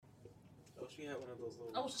She had one of those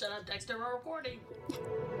little... Oh, shut up, Dexter. We're recording.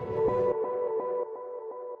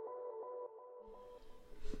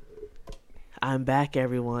 I'm back,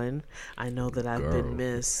 everyone. I know that I've been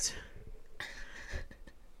missed.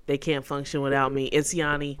 They can't function without me. It's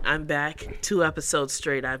Yanni. I'm back. 2 episodes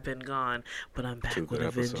straight I've been gone, but I'm back with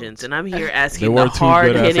a vengeance. And I'm here asking the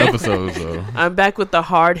hard-hitting... episodes, though. I'm back with the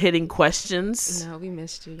hard-hitting questions. No, we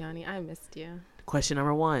missed you, Yanni. I missed you. Question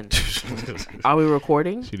number 1. Are we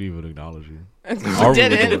recording? She didn't even acknowledge you. I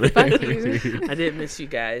didn't. Fuck you. I did miss you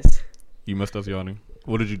guys. You missed us, Yanni?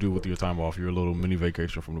 What did you do with your time off? Your little mini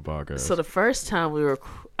vacation from the podcast. So the first time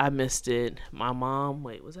I missed it. My mom.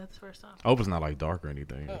 Wait, was that the first time? I hope it's not like dark or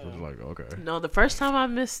anything. It was like, okay. No, the first time I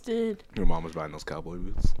missed it. Your mom was buying those cowboy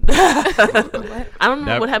boots. I don't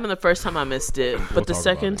know what happened the first time I missed it, but the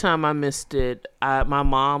second time I missed it, my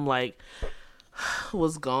mom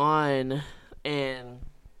was gone, and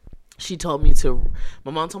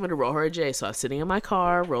my mom told me to roll her a J. So I was sitting in my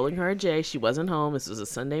car rolling her a J. She wasn't home. This was a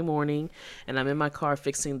Sunday morning, and I'm in my car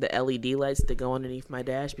fixing the LED lights that go underneath my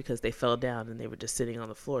dash because they fell down and they were just sitting on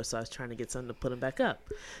the floor. So I was trying to get something to put them back up.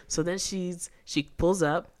 So then she pulls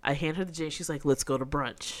up. I hand her the J. She's like, "Let's go to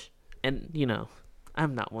brunch." And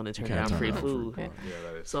I'm not one to turn down free food. Yeah,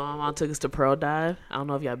 so my mom took us to Pearl Dive. I don't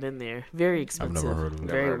know if y'all been there. Very expensive. I've never heard of it.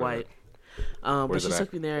 Very white. But she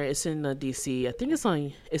took me there. It's in DC. I think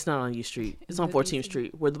it's not on U Street. It's on 14th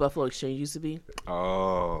Street where the Buffalo Exchange used to be.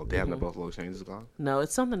 Oh, they have the Buffalo Exchange is gone? No,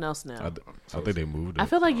 it's something else now. I think they moved it. I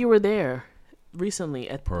feel like you were there recently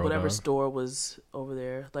at Pearl whatever Dive? Store was over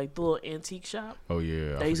there, like the little antique shop. Oh,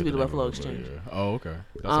 yeah. That used to be the Buffalo Exchange. Yeah. Oh, okay.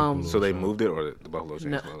 That's a cool little So they shop. moved it, or the Buffalo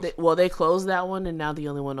Exchange closed? They closed that one, and now the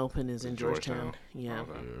only one open is in Georgetown. Yeah,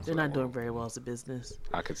 Okay. they're not doing very well as a business.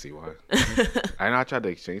 I could see why. I tried to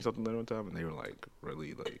exchange something there one time, and they were like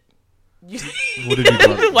really like. What did you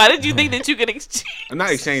do? Why did you think that you could exchange?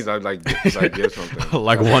 Not exchange. I like give something.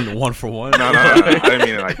 Like one for one? No. I didn't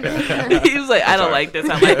mean it like that. He was like, I don't like this.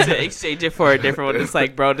 I like to exchange it for a different one. It's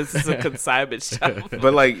like, bro, this is a consignment shop.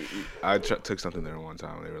 But like, I took something there one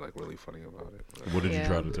time, and they were like really funny about it. But What did you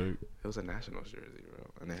try to take? it was a Nationals jersey, bro,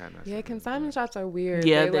 and they had Nationals. Yeah, consignment shops are weird.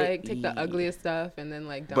 Yeah, they take the ugliest stuff and then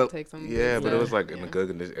don't take some. Yeah, good but it was stuff. like in the good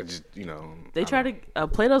condition. It just They tried to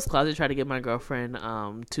Plato's Closet tried to get my girlfriend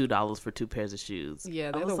 $2 for 2 pairs of shoes. Yeah,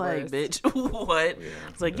 I they're was the like, worst. bitch, what? Yeah.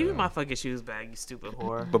 I was like, give me my fucking shoes back, you stupid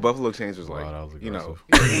whore. But Buffalo Exchange was like, Wow, that was you know,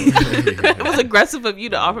 It was aggressive of you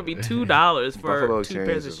to offer me $2 Buffalo for 2 Exchange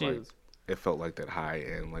pairs of is like, shoes. it felt like that high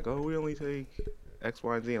end, like, oh, we only take X,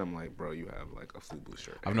 Y, and Z, and I'm like, bro, you have like a FUBU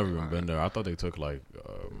shirt. I've never even been there. I thought they took like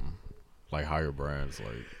higher brands.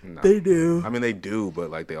 Like No. They do. I mean, they do,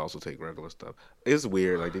 but like they also take regular stuff. It's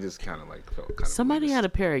weird. Like they just kind of like felt kind of. Somebody had a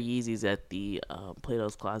pair of Yeezys at the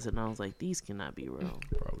Plato's Closet, and I was like, these cannot be real.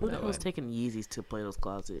 Who the hell was taking Yeezys to Plato's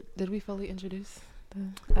Closet? Did we fully introduce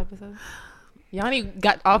the episode? Yanni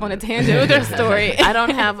got off on a tangent with her story. I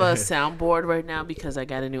don't have a soundboard right now because I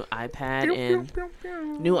got a new iPad,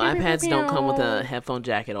 and new iPads don't come with a headphone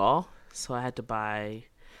jack at all. So I had to buy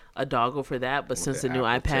a dongle for that. But since the new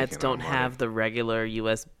Apple iPads taking don't our have the regular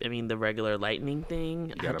the regular Lightning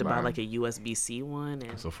thing, I had gotta to buy buy like a USB-C one,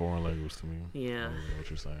 and it's a foreign language to me. Yeah. I don't know what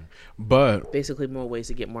you're saying. But basically more ways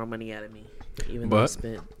to get more money out of me. Even though I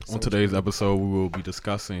spent so on much today's money. episode, we will be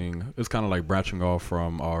discussing. It's kind of like branching off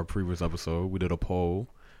from our previous episode. We did a poll.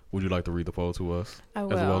 Would you like to read the poll to us, I as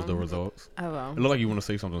well as will. the results? I will. It looked like you want to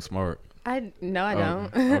say something smart. I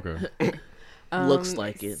don't. Okay. Looks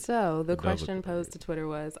like it. So the It does question look posed to Twitter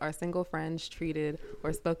was: are single friends treated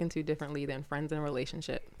or spoken to differently than friends in a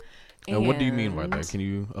relationship? And what do you mean by that? Can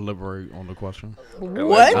you elaborate on the question?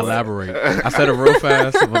 What? Elaborate. I said it real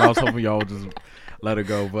fast, but I was hoping y'all would just let it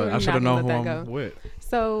go. But We're I should have not known gonna who let I'm that go. with.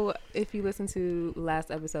 So if you listen to last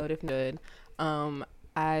episode, if good,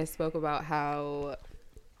 I spoke about how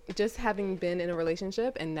just having been in a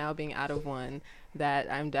relationship and now being out of one,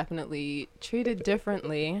 that I'm definitely treated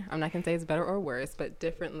differently. I'm not gonna say it's better or worse, but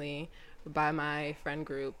differently by my friend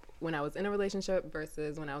group when I was in a relationship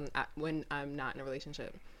versus when I'm not in a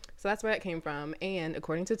relationship. So that's where it came from. And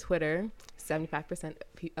according to Twitter, 75%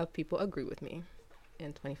 of people agree with me,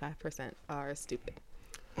 and 25% are stupid.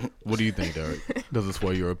 What do you think, Derek? Does it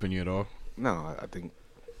sway your opinion at all? No, I think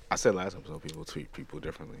I said last episode people treat people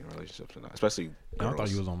differently in relationships, and especially I girls.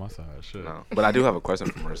 thought you was on my side. Shit. No, but I do have a question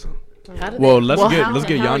for Marissa. Well, let's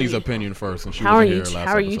get how Yanni's are you- opinion first. Since she How are wasn't you? here last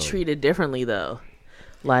How are you episode. treated differently though?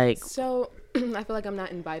 Like, So I feel like I'm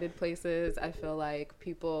not invited places. I feel like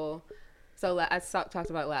people. So I talked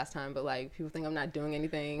about it last time, but like people think I'm not doing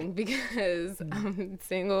anything because I'm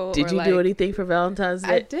single. did or, you do like, anything for Valentine's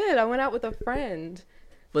Day? I did. I went out with a friend.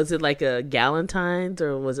 Was it like a Galentine's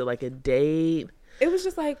or was it like a date? It was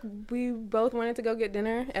just like we both wanted to go get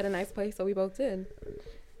dinner at a nice place, so we both did.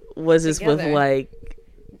 Was this with Together. like?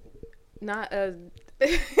 Not a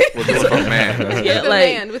With a man. Yeah, with a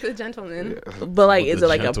like- man, with a gentleman. But like, With is the it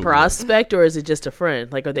like a gentleman. prospect or is it just a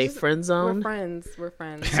friend? Like, are they friend We're zone? friends. We're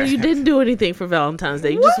friends. So you didn't do anything for Valentine's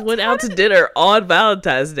Day. You just went out to dinner on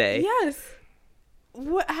Valentine's Day. Yes.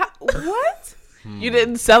 What? What? You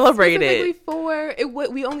didn't celebrate Specifically it. for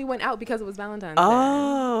it. We only went out because it was Valentine's Day.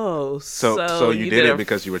 Oh, So you did a- it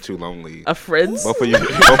because you were too lonely. a friend's. Both of you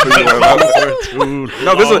were lonely.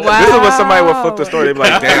 No, this is what somebody would flip the story. They'd be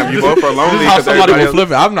like, "Damn, you both are lonely." This is how 'cause somebody everybody will flip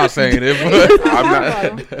it. I'm not saying it, but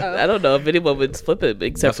I'm not. I don't know if anyone would flip it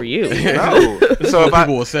except for you. No. So if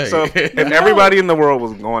people will say. So if everybody in the world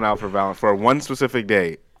was going out for one specific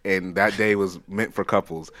day, and that day was meant for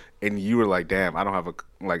couples, and you were like, "Damn, I don't have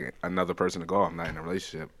another person to go. I'm not in a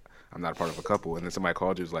relationship. I'm not a part of a couple." And then somebody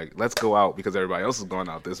called you, was like, "Let's go out because everybody else is going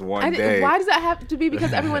out this one day." Why does that have to be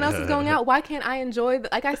because everyone else is going out? Why can't I enjoy?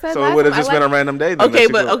 Like I said, So last it would have time, just I been a like- random day. Then Okay,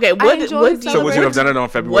 that but you okay, I what enjoy do you, So would you have done it on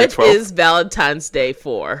February what 12th? is Valentine's Day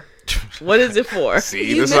for? What is it for? See,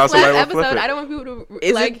 You this is missed how somebody last would flip episode. it. I don't want people to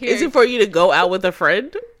Is like it hear. is it for you to go out with a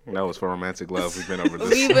friend? No, it's for romantic love. We've been over this.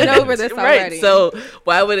 We've been over this already. Right. So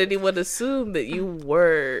why would anyone assume that you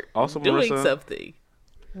were Also, doing Marissa- something?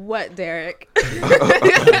 What, Derek?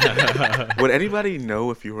 Would anybody know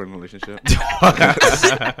if you were in a relationship?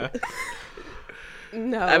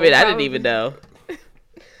 No. I mean, I didn't probably- even know.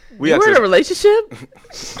 We You had were in a to, relationship?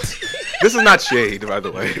 this is not shade, by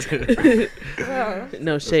the way.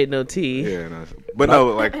 No shade, no tea. Yeah, no. But no,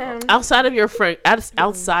 like Outside of your friend,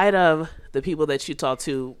 outside of the people that you talk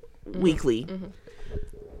to weekly,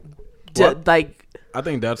 What? like, I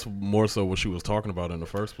think that's more so what she was talking about in the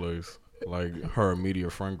first place, like her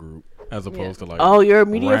immediate friend group, as opposed to like. oh, your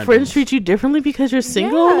immediate friends randoms. treat you differently because you're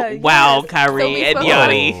single? Yeah, Wow, yes. Kyrie So we and spoke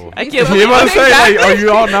Yanni. about- I can't You believe about to say, Exactly. like, are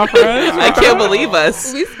you all not friends? I can't believe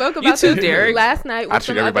us. We spoke You about too, this Derek. last night I with treat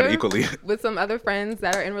some everybody other, equally. with some other friends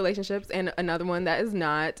that are in relationships and another one that is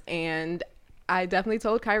not. And I definitely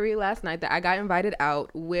told Kyrie last night that I got invited out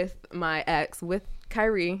with my ex, with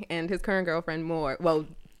Kyrie and his current girlfriend more. Well,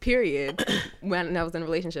 period. When I was in a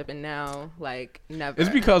relationship, and now like never. It's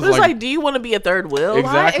because But it's like, like, do you want to be a third wheel? Ex-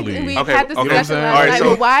 Why- Exactly. We Okay, had this okay. discussion All last right, night. so-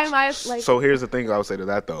 but why am I like? So here's the thing I would say to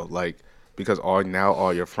that though, like because all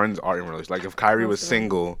your friends are in relationships. Like if Kyrie was Most of them.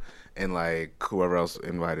 single and like whoever else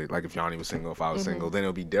invited, like if Yanni was single, if I was single, then it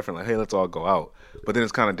would be different. Like hey, let's all go out. But then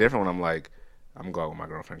it's kind of different when I'm like, I'm gonna go out with my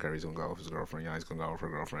girlfriend. Kyrie's gonna go out with his girlfriend. Yanni's gonna go out with her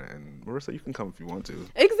girlfriend. And Marissa, you can come if you want to.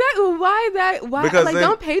 Exactly. Why that? Why? Because Like, then-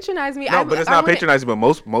 don't patronize me. No, but it's I not wanna- patronizing. But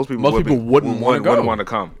most people wouldn't wanna go. want to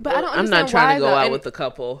come. But I don't. I'm not understand trying why, to go though. out And with the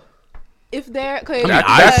couple. if they're okay, I mean,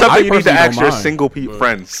 That's something you need to personally ask don't your mind, single but-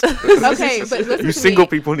 friends. okay, but listen You to single me.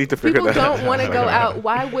 people need to figure People that out. don't want to go out.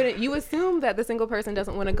 Why wouldn't you assume that the single person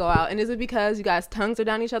doesn't want to go out? And is it because you guys' tongues are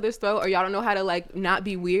down each other's throat, or y'all don't know how to like not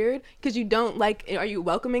be weird? Because you don't like. Are you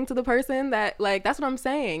welcoming to the person that like? That's what I'm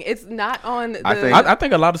saying. It's not on. The, I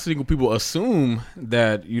think a lot of single people assume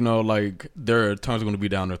that like their tongues are going to be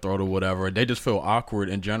down their throat or whatever. They just feel awkward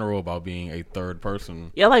in general about being a third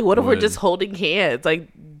person. Yeah, like, what if we're Would- just holding hands? Like,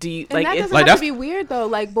 do you and like? that If, doesn't like, have to that's- be weird though.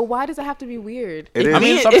 Like, but why does it have to be weird? It I is.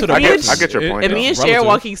 mean, it's up if to the me and- I get your point. and though. me and Cher Relative.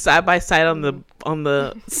 walking side by side on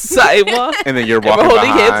the sidewalk, And then you're and we're walking holding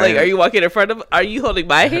hands. behind. Like, are you walking in front of? Are you holding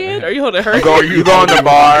my hand? Are you holding her? You go on the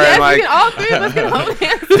bar Yes, and like we can, all three of us can hold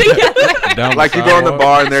hands together. Down like you go on the sidewalk,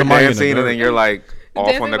 bar and they're somebody in the dancing and dirt. then you're like off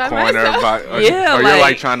Dancing on the by corner myself. or Yeah, you're like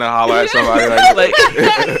like- trying to holler at somebody like, like,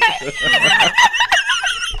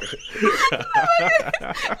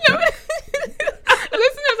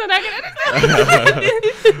 Listeners are not gonna understand.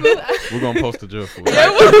 We're going to post a GIF. For it.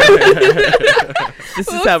 this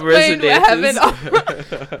is how Explain Marissa what dances.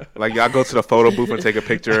 happened. like y'all go to the photo booth and take a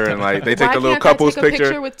picture and like they take Why the little can't I couples take a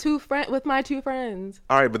picture. with my two friends?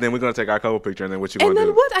 All right, but then we're gonna take our couple picture and then what you And gonna then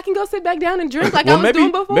do? what? I can go sit back down and drink like I Well, was maybe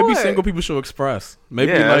doing before. maybe single people should express.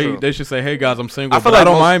 Maybe Yeah, that's like what- they should say, "Hey guys, I'm single, I feel but I like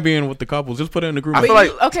don't most- mind being with the couples. Just put it in the group." I But feel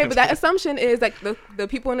like- okay, but that assumption is like the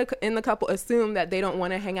people in the couple assume that they don't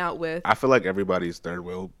want to hang out with. I feel like everybody's third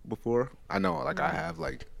wheel before. I know, like I have,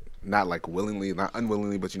 like not like willingly, not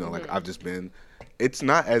unwillingly, but you know, like I've just been. It's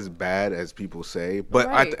not as bad as people say, but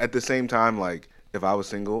Right. at the same time, like if I was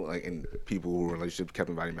single, like and people who were in relationships kept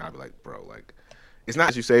inviting me, I'd be like, bro, like it's not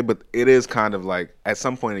as you say, but it is kind of like at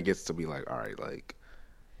some point it gets to be like, all right, like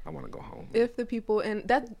I want to go home. If the people and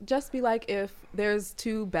that just be like if there's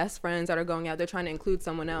two best friends that are going out, they're trying to include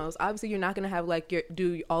someone else. Obviously, you're not gonna have like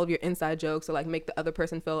do all of your inside jokes or like make the other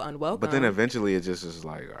person feel unwelcome. But then eventually it just is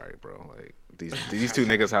like, all right, bro, like these two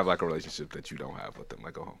niggas have like a relationship that you don't have with them.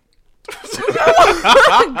 Like, go home.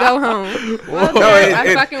 Go home. Okay,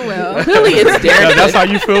 I fucking will. Clearly, it's Derek. That's how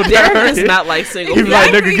you feel, Derek Derek. is not like single. He's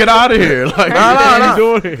like, nigga, get out of here. Like, what are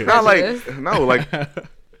you doing here? Not like no, like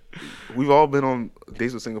we've all been on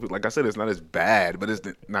dates with single people. Like I said, it's not as bad, but it's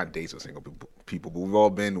not dates with single people. But we've all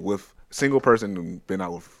been with single person and been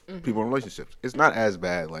out with people in relationships. It's not as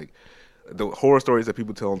bad. Like the horror stories that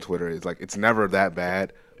people tell on Twitter is like it's never that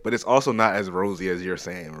bad. But it's also not as rosy as you're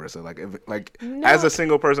saying, Marissa. Like, as a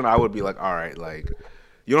single person, I would be like, all right, like,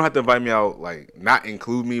 you don't have to invite me out, like, not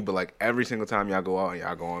include me, but like every single time y'all go out,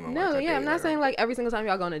 y'all go on. No, like, yeah, I'm not saying like every single time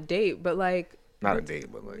y'all go on a date, but like. Not a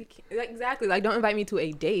date, but like. Exactly, like don't invite me to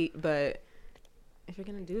a date, but if you're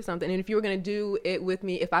gonna do something, and if you were gonna do it with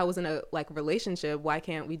me, if I was in a like relationship, why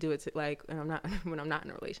can't we do it like when I'm not in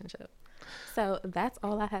a relationship? So that's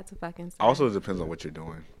all I had to fucking say. Also, it depends on what you're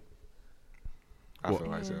doing. I feel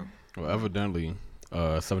like so. Well, evidently,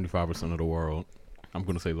 75% of the world, I'm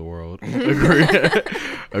going to say the world,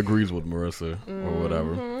 agrees with Marissa or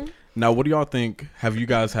whatever. Now, what do y'all think? Have you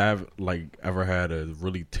guys ever had a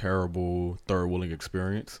really terrible third wheeling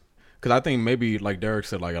experience? Because I think maybe, like Derek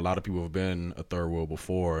said, like a lot of people have been a third wheel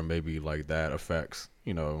before, and maybe like that affects,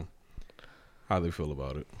 how they feel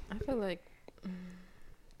about it. I feel like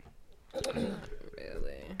not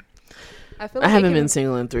really. I feel like I haven't been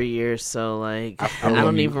single in 3 years, so like I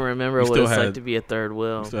don't even remember what it's like to be a third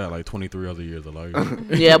wheel. You still had like 23 other years of life.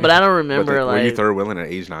 Yeah, but I don't remember were you like. third wheeling at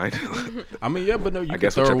age 9? I mean, yeah, but no, you I get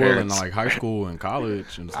guess with third your wheel in parents. like high school and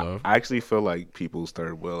college and stuff. I actually feel like people's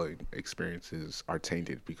third wheeling experiences are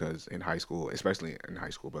tainted because in high school, especially in high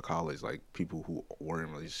school, but college, like people who were in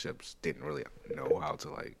relationships didn't really know how to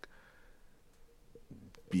like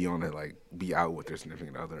be on it, like be out with their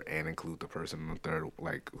significant other and include the person on the third,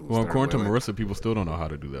 like who's Well, according to third wheeling. Marissa, people still don't know how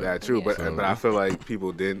to do that. Yeah, true, Yeah. but I feel like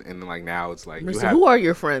people didn't, and like now it's like you Marissa, have who are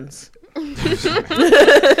your friends?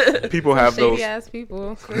 people have those shady ass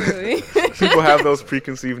people. Clearly. people have those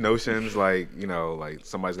preconceived notions, like like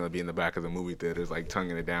somebody's gonna be in the back of the movie theaters, like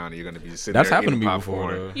tonguing it down, and you're gonna be sitting That's there happened to eating me popcorn.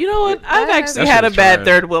 before. Though. You know what? I've actually That had a shit's bad trash.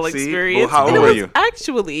 third wheel See? experience. Well, how and old it were was you?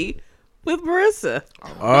 actually with Marissa.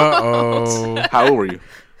 Uh-oh. How old were you?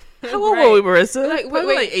 How old were we, Marissa? Like,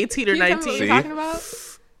 Probably like 18 or Can you tell me what 19. you're talking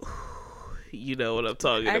about? You know what I'm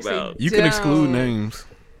talking Actually, about. You can exclude Don't. names.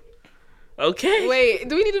 Okay. Wait,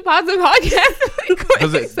 do we need to pause the podcast? Really quick?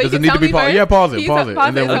 Does it, So you does it can need tell to be me paused? first? Yeah, pause Can it, you pause it,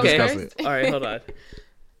 and then we'll tell me discuss first? it. All right, hold on.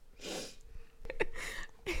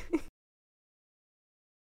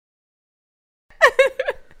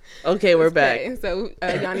 Okay, we're back. Okay, so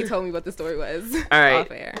Yanni told me what the story was. All right.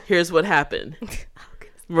 Off air. Here's what happened. know how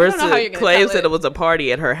Marissa you're gonna claims tell that it. it was a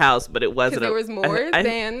party at her house, but it wasn't. Because there was more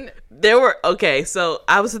than There were okay. So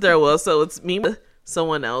I was there. Well, so it's me,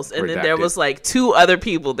 someone else, and then there Redacted. was like 2 other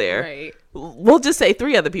people there. right. We'll just say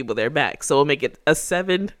 3 other people there back, so we'll make it a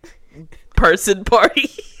 7-person party.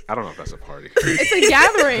 I don't know if that's a party. It's a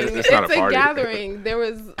gathering. It's not a a party. gathering. There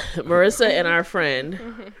was Marissa and our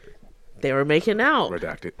friend, they were making out,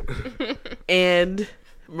 Redacted. and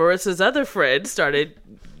Marissa's other friend started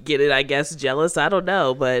getting, I guess, jealous. I don't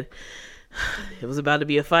know, but it was about to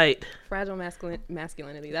be a fight. fragile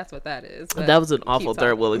masculinity. That's what that is. But That was an keep awful talking.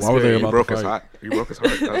 third wheel Why were they experience. You about broke to his fight? heart. You broke his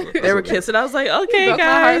heart. They were kissing. I was like, okay, broke my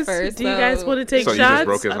heart guys, first, do you guys so- want to take So you shots? just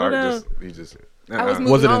broke his I heart. don't know. You just. I was Uh-uh.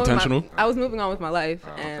 moving Was it on with intentional? I was moving on with my life,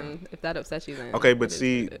 okay. and if that upsets you, then Okay, but it is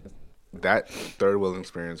see, what it is. that third wheel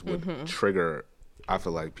experience would trigger. I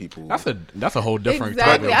feel like people. That's a whole different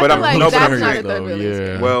Exactly. topic. I But feel I'm- like no, but that's I'm not a saying- third wheel Yeah.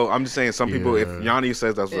 experience. Well, I'm just saying, some people, if Yeah. Yanni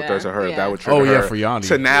says that's what Yeah, third to her, yeah. that would trigger Oh, yeah, her for Yanni.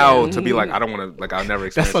 to now Yeah. to be like, I don't want to, like, I'll never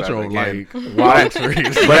experience That's such a that again. like wild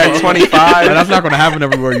experience. But at 25, And that's not going to happen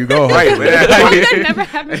everywhere you go. right? But at, That never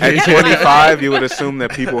happened at again. 25, you would assume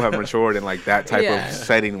that people have matured and like that type Yeah. of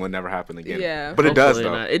setting would never happen again. Yeah. But it does Hopefully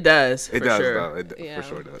though. not. It does. It for does sure. though. It Yeah. for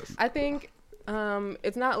sure does. I think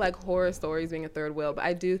it's not like horror stories being a third wheel, but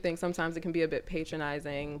I do think sometimes it can be a bit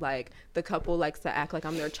patronizing. Like the couple likes to act like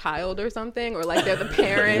I'm their child or something, or like they're the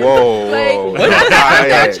parent. Whoa, like whoa. I'm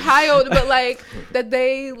their Yeah. child, but like that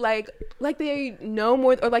they like they know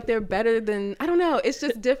more or like they're better than I don't know. It's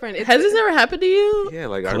just different. It's, Has this ever happened to you? Yeah,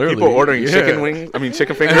 like are Clearly, people ordering yeah. chicken wings? I mean,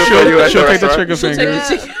 chicken fingers And for you at she'll the take the restaurant? chicken Take fingers.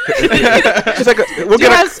 the chicken. She's like, we'll Do you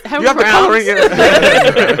get guys have you have the crowns?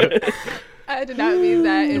 coloring. I did not mean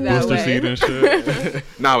that in that Booster way. seat and shit.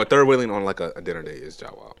 Nah, but third wheeling on like a dinner date is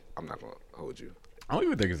job wow. I'm not gonna hold you. I don't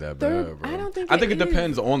even think it's that Third- bad, bro. I don't think I think it it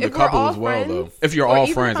depends is. on the If we're couple all as well, though. friends, If you're or all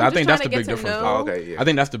even friends, if I'm I just think that's the trying big to get to difference. know- Though. Oh, okay, yeah. I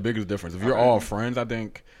think that's the biggest difference. If you're all friends, I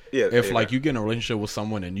think Yeah, if yeah. like you get in a relationship with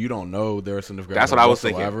someone and you don't know their significant That's other what I was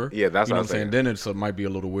thinking. whatsoever, Yeah, that's you know what I was I'm saying. thinking. Then it might be a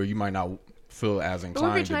little weird. You might not feel as But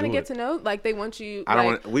inclined when you're trying to do get it. to know, like they want you. I don't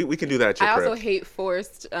like, want. We can do that at your I crib. also hate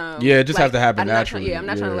forced. Yeah, it just has to happen I'm not naturally. I'm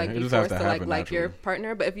not trying to like it be just has forced to to like happen like your naturally.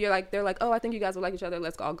 partner. But if you're like, they're like, oh, I think you guys would like each other.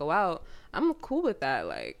 Let's all go out. I'm cool with that.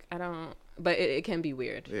 Like, I don't. But it can be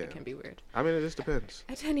weird. Yeah. It can be weird. I mean, it just depends.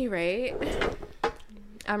 At any rate,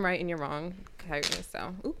 I'm right and you're wrong. Okay,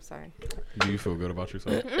 so, oops, sorry. Do you feel good about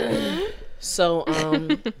yourself? So,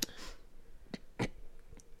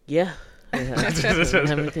 yeah. I don't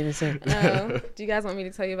have anything to say. Do you guys want me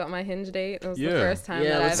to tell you about my Hinge date? It was the Yeah. first time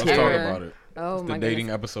Yeah, that let's I've Let's ever. talk about it. Oh It's my the dating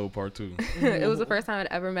goodness. episode part 2. It was the first time I'd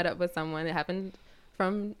ever met up with someone. It happened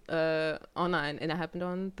from online, and it happened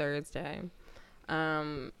on Thursday.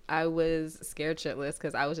 I was scared shitless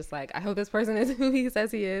because I was just like, I hope this person is who he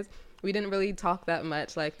says he is. We didn't really talk that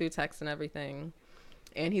much, like through text and everything.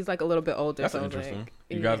 And he's like a little bit older. That's so I was interesting. like,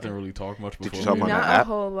 You guys didn't really talk much Did before. you talk on not the a app?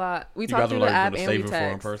 whole lot. We You talked guys through were the like app gonna and we save it for in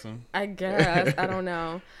text. person. I guess. I don't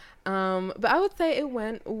know. But I would say it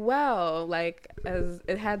went well. Like, as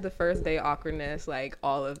it had the first day awkwardness, like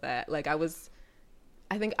all of that. Like I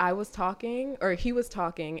think I was talking, or he was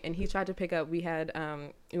talking, and he tried to pick up. We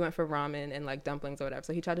went for ramen and like dumplings or whatever.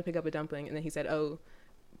 So he tried to pick up a dumpling, and then he said, "Oh,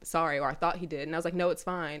 sorry," or I thought he did, and I was like, "No, it's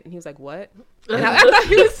fine." And he was like, "What?" And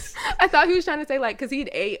I thought he was trying to say like, because he'd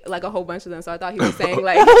ate like a whole bunch of them, so I thought he was saying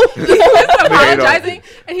like he was apologizing,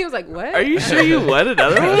 and he was like, "What?" Are you sure you want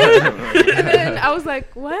another one? And then I was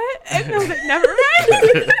like, "What?" And I was like, "Never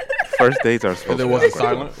mind." First dates are supposed And to then be was it awkward.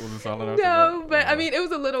 silent? Was it silent after No, that? but I mean, it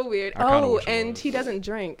was a little weird. I kinda Oh, wish it and was. he doesn't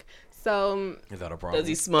drink. So Is that a problem? Does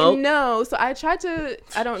he smoke? no, so I tried to.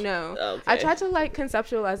 I don't know. I Okay. tried to like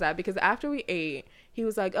conceptualize that because after we ate, he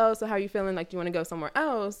was like, "Oh, so how are you feeling? Like, do you want to go somewhere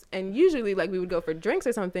else?" And usually, like, we would go for drinks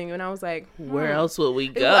or something. And I was like, Where else would we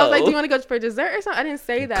go? I was like, "Do you want to go for dessert or something?" I didn't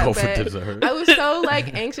say that, Go for but dessert. I was so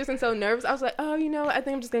like anxious and so nervous. I was like, "Oh, you know, what? I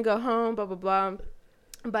think I'm just gonna go home." Blah blah blah.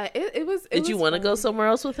 But it was. Did you want to go somewhere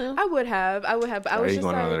else with him? I would have. But I Are was you just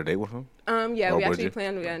going on like, another date with him? yeah, Or we would actually you?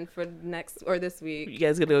 planned again for next or this week. You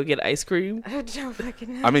guys gonna go get ice cream? I don't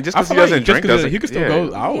fucking know. I mean, just I because he feel like doesn't just drink 'cause doesn't. he could still yeah.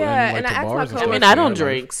 go out Yeah, and like and I to asked my bars and coworker- I stuff. mean, I don't Like,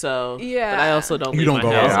 drink, so Yeah. but I also don't. You leave don't my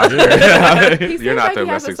go house. out. He seems You're not like the he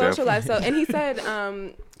has best a social example. life. So, and he said,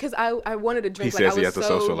 because I wanted to drink. He like, says I he was has a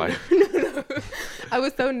so, social life. I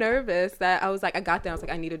was so nervous that I was like, I got down. I was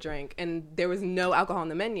like, I need a drink, and there was no alcohol on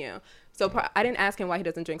the menu. So I didn't ask him why he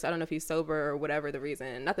doesn't drink. So I don't know if he's sober or whatever the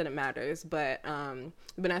reason. Not that it matters, but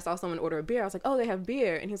when I saw someone order a beer, I was like, oh, they have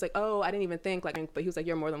beer, and he was like, oh, I didn't even think like, but he was like,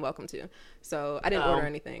 you're more than welcome to. So I didn't order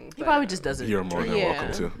anything. He but, probably just doesn't. You're more than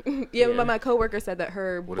welcome to. Yeah, Yeah. but my coworker said that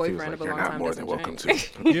her What if he was boyfriend like, of a you're long not time more doesn't than welcome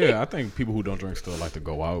drink. to? Yeah, I think people who don't drink still like to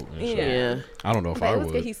go out and shit. Yeah. I don't know if But I it was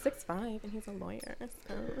good. would. He's 6'5" and he's a lawyer.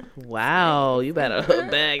 So. Wow, you better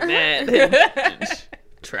bag that.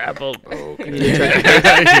 Travel. Okay.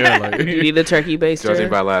 Yeah, like, You need a turkey baster. Judging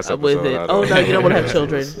by last I'm with episode, it. I Oh don't no, you don't want to have know.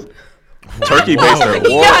 children. Turkey baster.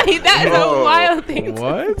 Yeah, that is a Whoa. wild thing.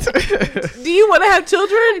 what? Do you want to have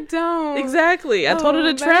children? I don't. Exactly. I told her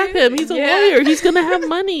Oh, to trap man. him. He's a Yeah. lawyer. He's gonna have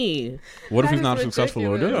money. What if That he's not is successful?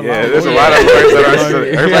 ridiculous. Yeah, there's a lawyers- lot of lawyers that are.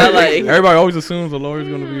 Like, Everybody, like- everybody always assumes a lawyer's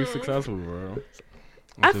going to be successful, bro.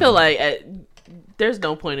 I feel like there's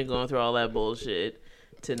no point in going through all that bullshit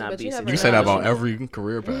to not But be you never you successful. say that about every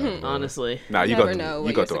career path. bro. Honestly. nah, you never go know through. what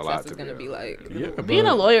You go your through a lot success is to going to be like. Yeah, Being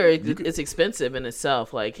but a lawyer you could- is expensive in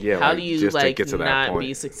itself. Like, Yeah, how like, do you just to like get to that not point.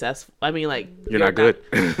 be successful? I mean, like You're not good.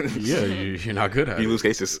 Yeah, you're not good at You it. lose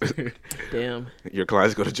cases. Damn. Your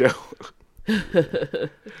clients go to jail. That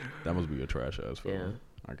must be a trash ass film. Yeah.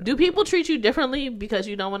 I got Do it. people treat you differently because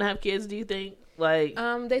you don't want to have kids? Do you think? Like,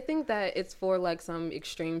 They think that it's for like some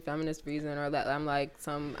extreme feminist reason, or that I'm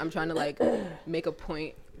trying to like make a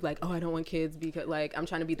point, like, oh, I don't want kids because like I'm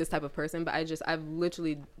trying to be this type of person. But I've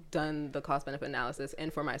literally done the cost benefit analysis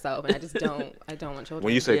and for myself, and I don't want children.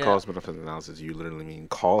 When you say Yeah. cost benefit analysis, you literally mean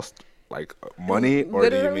cost, like money, or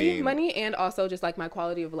literally do you mean money, and also just like my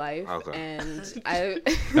quality of life. Okay. And I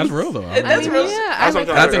That's real though. I mean, real. yeah, That's what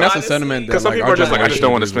I'm I think Honestly, that's a sentiment that Because some like, people our are just like, I just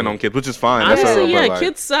don't want to generation spend on is- kids, which is fine. That's honestly, a, yeah, but, like,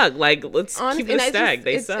 kids suck. Like, let's honestly, keep it a stack.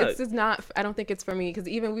 They it's suck. It's just not. I don't think it's for me because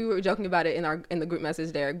even we were joking about it in the group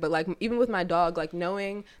message, Derek. But like even with my dog, like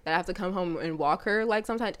knowing that I have to come home and walk her like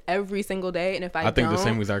sometimes every single day, and if I I think the don't-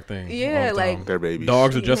 same exact thing. Yeah, all the like- time. they're babies.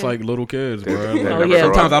 Dogs are just Yeah. like little kids, bro. They Like, never yeah.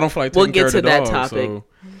 grow sometimes up. I don't feel like We'll taking get care to of the that dog, topic. so-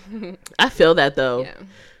 I feel that though. Yeah.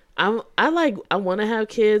 I want to have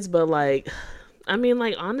kids, but like, I mean,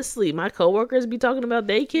 like honestly, my coworkers be talking about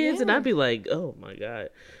their kids, and Yeah. I'd be like, oh my god,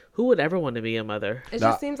 who would ever want to be a mother? It Nah.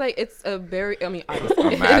 just seems like it's a very. I mean, obviously,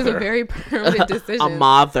 it is a mother. very permanent decision. A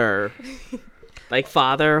mother, like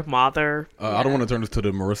father, mother. I don't want to turn this to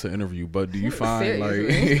the Marissa interview, but do you find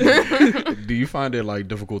Seriously. like, do you find it like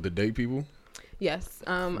difficult to date people? Yes. Because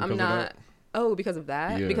I'm of not. that? Oh, because of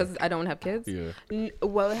that? Yeah. Because I don't have kids? Yeah.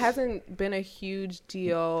 Well, it hasn't been a huge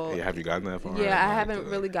deal. Yeah, have you gotten that far? Yeah, I Like, haven't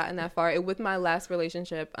really gotten that far. With my last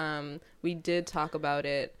relationship, we did talk about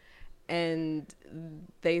it, and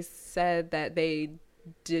they said that they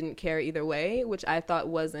didn't care either way, which I thought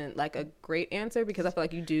wasn't like a great answer, because I feel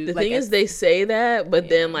like you do. The like, thing is, they say that, but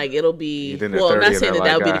then like it'll be. Then they're Well, I'm 30 not and saying they're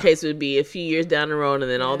that would be like, the case. It would be a few years down the road,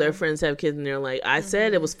 and then all their Yeah. friends have kids, and they're like, "I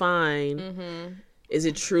said it was fine." Is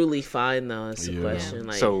it truly fine though? Is the Yeah. question.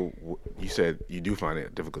 Like, So you said you do find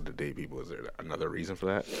it difficult to date people. Is there another reason for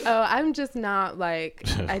that? Oh, I'm just not like.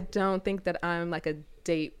 I don't think that I'm like a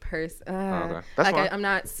date person. Okay. That's Like fine. I'm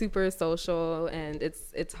not super social, and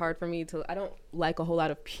it's hard for me to. I don't like a whole lot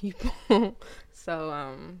of people,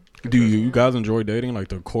 so Do you guys enjoy dating, like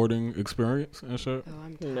the courting experience and shit? Oh,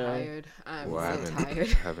 I'm No. tired. I'm Well, I so haven't tired.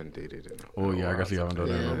 haven't dated in. Oh yeah, I guess you haven't done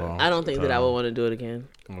that in a long. I don't think that I time. would want to do it again.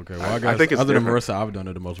 Okay, well I I guess think it's other than different. Marissa, I've done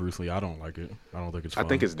it the most recently. I don't like it. I don't think it's I fun.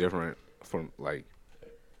 think it's different from like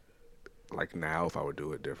now if I would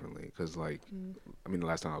do it differently, because like I mean the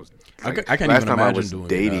last time I was I like, can't last even time I imagine was doing it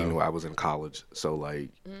dating now. I was in college, so like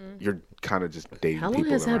you're kind of just dating How long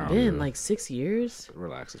people has that around. been? Like 6 years?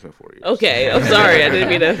 Relax, it's been 4 years. Okay, I'm sorry. I didn't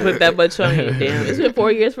mean to put that much on you. Damn, it's been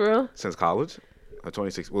 4 years for real. Since college,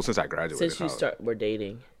 26. Well, since I graduated. Since you college. were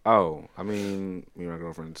dating. Oh, I mean, me and my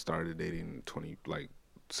girlfriend started dating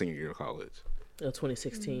senior year of college. Oh,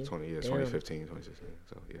 2016. 2015, 2016.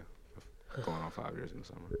 So yeah, going on 5 years in the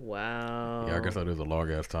summer. Wow. Yeah, I guess that is a long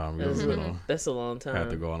ass time. You That's, know, that's a long time. have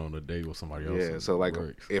to go out on a date with somebody else. Yeah, so like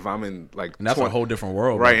works. if I'm in like And that's a whole different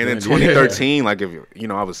world, right? back And in then. 2013, like if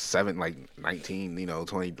I was 19,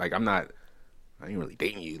 20, like I ain't really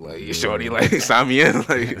dating you, like you shorty, like sign me in,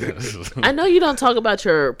 like. I know you don't talk about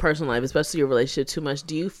your personal life, especially your relationship, too much.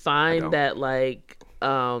 Do you find don't. that, like,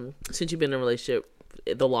 since you've been in a relationship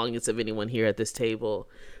the longest of anyone here at this table,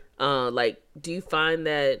 like, do you find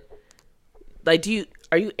that, like,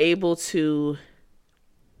 are you able to,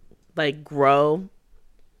 like, grow?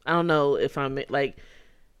 I don't know if I'm, like,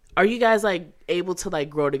 are you guys, like, able to, like,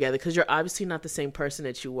 grow together? Because you're obviously not the same person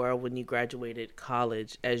that you were when you graduated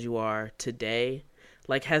college as you are today.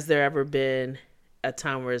 Like, has there ever been a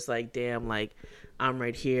time where it's like, damn, like, I'm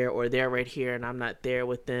right here or they're right here and I'm not there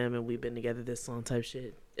with them and we've been together this long type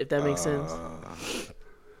shit? If that makes sense.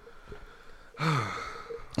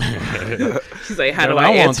 She's like, how do I I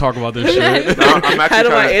want to answer? talk about this shit. No, I'm actually How do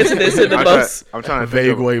I trying to- answer this in the most I'm trying to Vague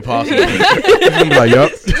think of- way possible. I'm like,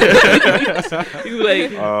 yup. you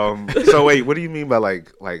like? So wait, what do you mean by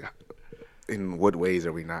like in what ways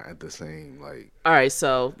are we not at the same like? All right,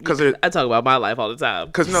 so 'Cause it- I talk about my life all the time.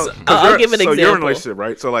 Because no, So, 'cause I'll you're- give an so example. you're in a relationship,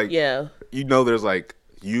 right? So like, Yeah. there's like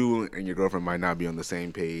you and your girlfriend might not be on the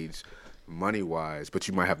same page money wise, but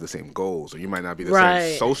you might have the same goals, or you might not be the Right.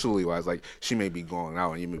 same socially wise. Like she may be going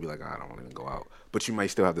out, and you may be like, I don't want to go out, but you might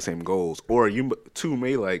still have the same goals, or you two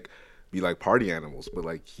may like be like party animals, but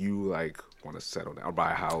like you like want to settle down or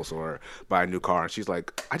buy a house or buy a new car, and she's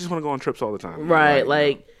like, I just want to go on trips all the time. Right, you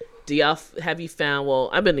like, know? do y'all have you found?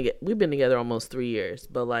 Well, we've been together almost 3 years,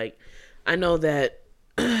 but like, I know that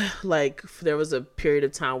like there was a period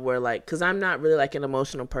of time where like, because I'm not really like an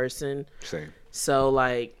emotional person, Same. so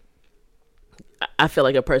like, I feel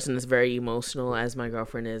like a person is very emotional, as my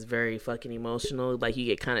girlfriend is very fucking emotional. Like you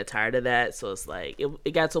get kind of tired of that, so it's like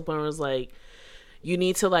it got to a point where it's like you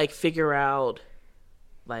need to like figure out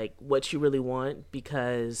like what you really want,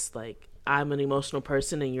 because like I'm an emotional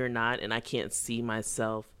person and you're not, and I can't see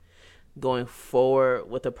myself going forward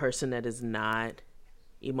with a person that is not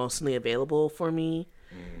emotionally available for me.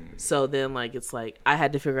 So then like it's like I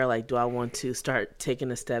had to figure out like, do I want to start taking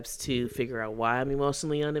the steps to figure out why I'm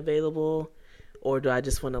emotionally unavailable, or do I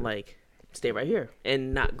just want to like stay right here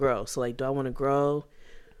and not grow? So like, do I want to grow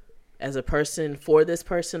as a person for this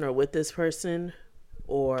person or with this person,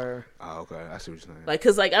 or Oh, okay, I see what you're saying. like,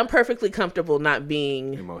 cause like I'm perfectly comfortable not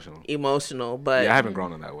being Emotional. but Yeah, I haven't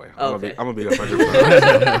grown in that way. Okay. I'm gonna be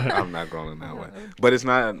 100%. I'm not grown in that way. But it's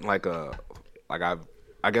not like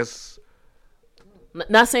I guess.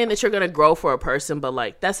 not saying that you're gonna grow for a person, but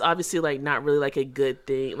like that's obviously like not really like a good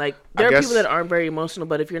thing. Like there I are guess- people that aren't very emotional,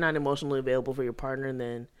 but if you're not emotionally available for your partner,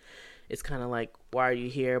 then it's kind of like, why are you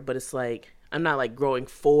here? But it's like I'm not like growing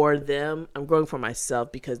for them. I'm growing for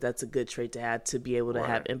myself, because that's a good trait to have, to be able to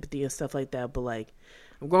have empathy and stuff like that. But like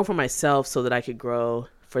I'm growing for myself so that I could grow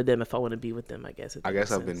for them if I want to be with them, I guess. I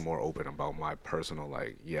guess I've been more open about my personal,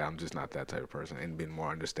 like, yeah, I'm just not that type of person, and been more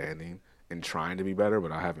understanding and trying to be better.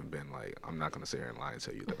 But I haven't been like, I'm not gonna sit here and lie and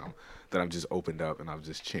tell you that I'm just opened up and I've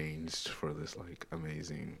just changed for this like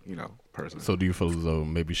amazing, person. So do you feel as though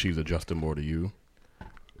maybe she's adjusting more to you?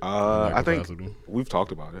 I think capacity? we've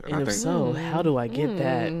talked about it. And I if think so, how do I get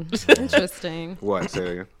that? Interesting. what? Say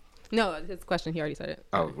it again. No, his question, he already said it.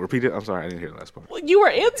 Oh, repeat it. I'm sorry, I didn't hear the last part. Well, you were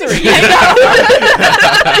answering.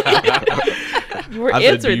 You were I said,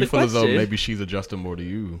 do answering you the feel as though question. maybe she's adjusting more to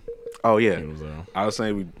you? Oh yeah, You know what I'm saying? I was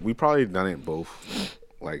saying we probably done it both.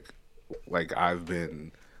 Like I've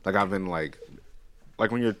been like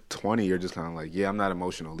when you're 20, you're just kind of like, yeah, I'm not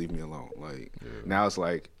emotional, leave me alone. Like now it's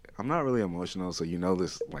like I'm not really emotional, so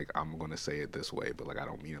this, like I'm gonna say it this way, but like I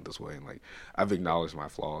don't mean it this way, and like I've acknowledged my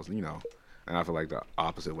flaws, and I feel like the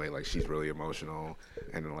opposite way, like she's really emotional,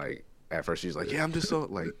 and then like at first she's like, yeah, I'm just so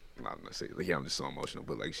like. I'm gonna say like, yeah, I'm just so emotional,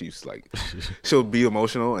 but like she's like, she'll be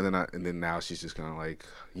emotional, and then now she's just kind of like,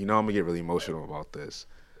 I'm gonna get really emotional about this,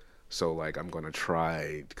 so like I'm gonna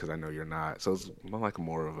try because I know you're not. So it's like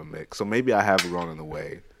more of a mix. So maybe I have grown in the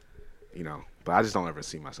way, but I just don't ever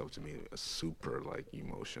see myself to be a super like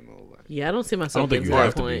emotional. Like, Yeah, I don't see I myself don't think getting you to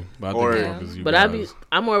have that to be. point. But I Or- think as long as you But guys-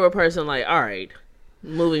 I'm more of a person like, all right,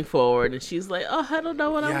 moving forward, and she's like, oh, I don't know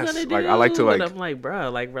what I'm Yes, gonna do. like, I like to, like- and I'm like, bro,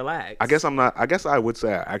 like relax. I guess I'm not. I guess I would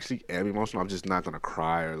say I actually am emotional. I'm just not gonna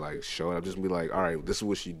cry or like show it. I'm just be like, all right, this is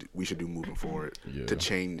what we should do moving forward Yeah. to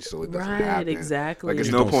change so it doesn't Right, happen. exactly. Like it's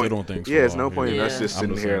You no don't sit point. on things Yeah, for it's no long. point in us Yeah. just I'm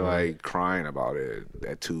sitting the here same way. like crying about it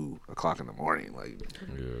at 2:00 in the morning. Like,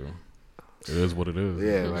 Yeah, it is what it is.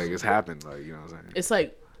 yeah, like it's happened. Like, you know what I'm saying? It's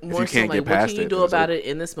like more you so can't like, get what past can you it, do then it's about over. it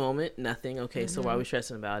in this moment? Nothing. Okay, so why are we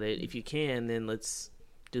stressing about it? If you can, then let's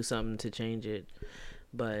do something to change it.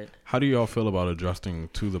 But How do y'all feel about adjusting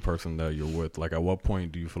to the person that you're with? Like, at what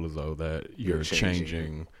point do you feel as though that you're You're changing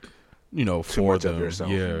changing, for much of them? yourself.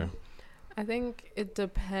 Yeah. I think it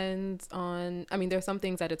depends on. I mean, there's some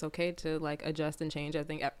things that it's okay to like adjust and change. I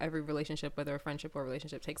think every relationship, whether a friendship or a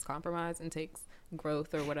relationship, takes compromise and takes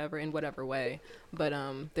growth or whatever in whatever way. But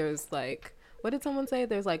there's like, what did someone say?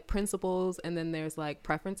 There's like principles and then there's like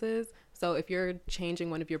preferences. So if you're changing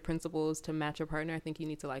one of your principles to match your partner, I think you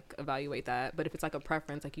need to like evaluate that. But if it's like a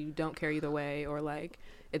preference, like you don't care either way, or like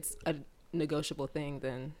it's a negotiable thing,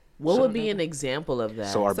 then what So would be then- an example of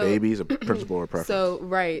that? So our So- babies a principle or preference? so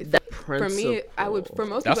right. that For me, I would. For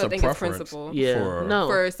most That's people, I a think it's preference. principle. yeah, for- no,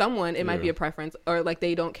 For someone, it might be Yeah. a preference, or like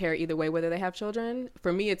they don't care either way whether they have children.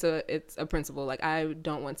 For me, it's a principle. Like I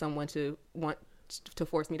don't want someone to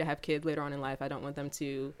force me to have kids later on in life. I don't want them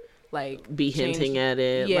to like be change- hinting at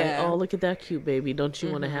it. Yeah. Like, oh, look at that cute baby. Don't you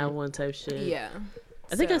want to have one type shit? Yeah,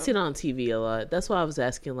 I think I So- see it on TV a lot. That's why I was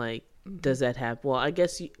asking, like, does that happen? Well, I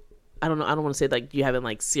guess I don't know. I don't want to say like you haven't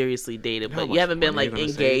like seriously dated, but you haven't been like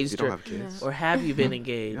engaged, You or don't have kids. have you been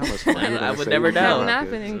engaged? You know how much money you're I gonna would save never if you know. don't I've not have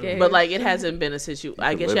been kids. engaged. But like it hasn't been a situation.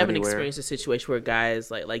 I can guess live you haven't anywhere. experienced a situation where guys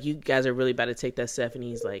like you guys are really about to take that step, and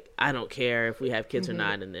he's like, I don't care if we have kids or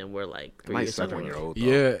not, and then we're like It 3 might years suck down when the you're road. old. Though.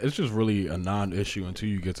 Yeah, it's just really a non-issue until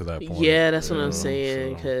you get to that point. Yeah, that's what I'm Yeah, saying.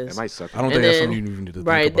 so- Because It might suck. I don't And think that's then- something you even need to think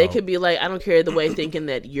right, they about. could be like, I don't care either way, thinking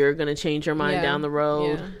that you're gonna change your mind Yeah. down the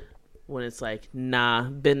road. Yeah. When it's like, nah,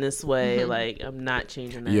 been this way. Like I'm not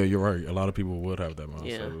changing that. Yeah, you're right. A lot of people would have that mindset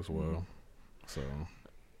Yeah. as well. So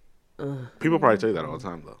People probably tell you that all the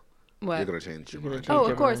time, though. What? You're gonna change your mind. change Oh,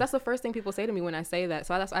 your of course. mind. That's the first thing people say to me when I say that.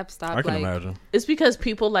 So I've stopped. I can like, imagine. It's because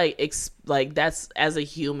people like like that's as a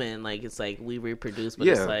human, like it's like we reproduce, but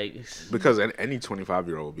Yeah. it's like Because any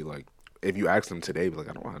 25-year-old would be like, if you ask them today, be like,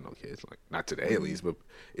 I don't want to have no kids. Like, not today at least, but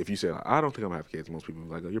if you say, like, I don't think I'm gonna have kids, most people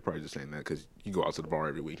be like, oh, you're probably just saying that because you go out to the bar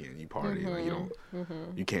every weekend, you party, like you don't,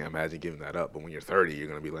 you can't imagine giving that up. But when you're 30, you're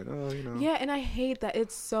gonna be like, oh, Yeah, and I hate that.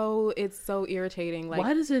 It's so irritating. Like,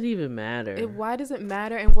 why does it even matter? why does it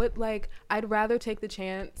matter? And what, like, I'd rather take the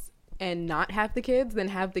chance and not have the kids than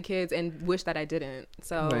have the kids and wish that I didn't.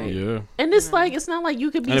 So Right. Yeah. And it's like it's not like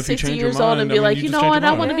you could be And if you 60 change your years old mind, and I be mean, like, you you just know change what,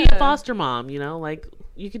 your I want to mind. be a Yeah. foster mom. You know, like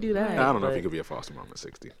you could do that. I don't know if but you could be a foster mom at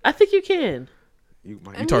 60. I think you can. You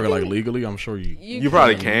might. You talking like legally? I'm sure you. You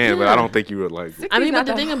probably can, but I Yeah. don't think you would like. I mean, not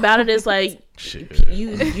but the that thing about it is like Shit.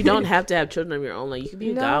 you don't have to have children of your own. Like you could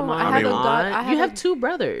be a No, godmom. I have or a aunt. god- I You have have a- 2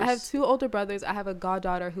 brothers. I have 2 older brothers. I have a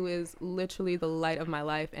goddaughter who is literally the light of my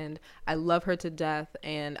life, and I love her to death.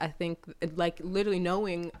 And I think, like,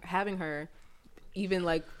 literally having her, even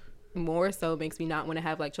like more so, makes me not want to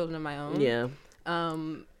have like children of my own. Yeah.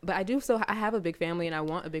 But I do. So I have a big family, and I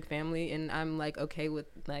want a big family, and I'm like okay with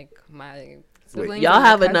like my siblings. Y'all and my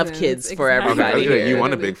have enough cousins. kids for Exactly. Okay, I was everybody gonna- here. you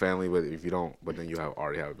want a Literally. big family, but if you don't, but then you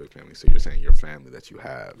already have a big family. So you're saying your family that you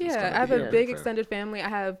have. is Yeah, gonna I have be a your big family. extended family. I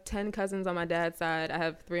have 10 cousins on my dad's side. I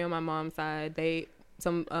have 3 on my mom's side.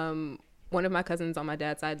 One of my cousins on my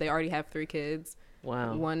dad's side, they already have 3 kids.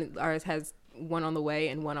 Wow. Ours has one on the way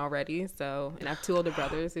and one already. So, and I have 2 older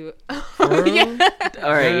brothers who. Yeah.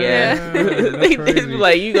 All right, yeah. They be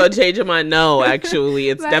like, you gonna change your mind? No, actually,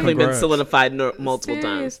 it's Like, definitely been Congrats. solidified multiple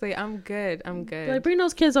times. Seriously, I'm good. Like, bring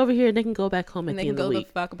those kids over here and they can go back home at And the they end can of go the the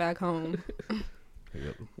week. fuck back home.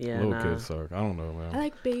 Yep. Yeah, Little nah. kids suck. I don't know, man. I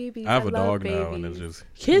like babies. I have a love dog now, and it's babies.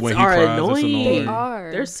 just Kids when he are cries, annoying. It's They annoying.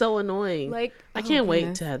 are. They're so annoying. Like, I oh, can't wait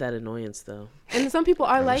goodness. to have that annoyance though. And some people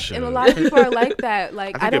are like, shit. and a lot of people are like that.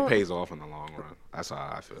 Like, I I think don't. it pays off in the long run. That's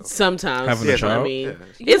how I feel. Sometimes, Having a I child? mean, Yeah.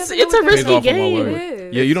 You it's never know it's a what they're risky Pays off in game. one way. It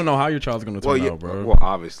is. Yeah, you don't know how your child's gonna turn out, bro. Well,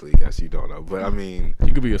 obviously, yes, you don't know, but I mean,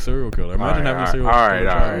 You could be a serial killer. Imagine having a serial all killer. right,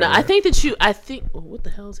 all child. right. No, I think that you. I think. Oh, what the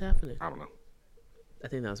hell is happening? I don't know. I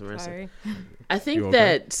think that was Marissa. Sorry. I think You okay?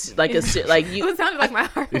 that like like you. It sounded like my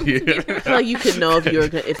heart. Yeah. I feel like you could know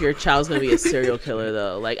if your child's gonna be a serial killer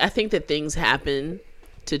though. Like I think that things happen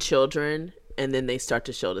to children and then they start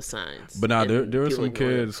to show the signs. But now And there are people some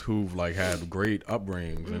ignore it. kids who've like had great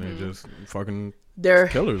upbringings and they just fucking There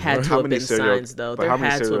killers, had right? to How have many been serial? signs though. But There how many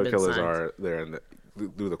had to have serial been killers signs. are there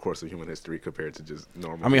through the course of human history compared to just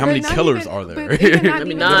normal? I mean, how But many not killers even- are there? but even not I mean,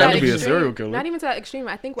 even not to to that be a extreme. serial killer. Not even to that extreme.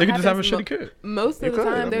 I think They what could just have a happens shitty kid. most You of the could,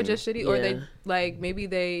 I time they're mean, just shitty, or Yeah. they like maybe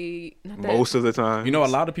they not that- most of the time, You know, a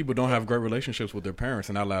lot of people don't have great relationships with their parents,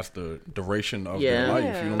 and that lasts the duration of Yeah. their life.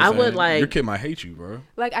 Yeah. You know what I I'm would, saying? like- your kid might hate you, bro.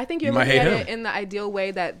 Like I think You you're might looking at hate it him. in the ideal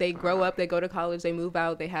way that they grow up, they go to college, they move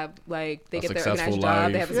out, they have like they A get their successful organized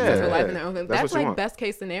job, they have a life. successful Yeah. life in their own thing. That's That's what you like want. best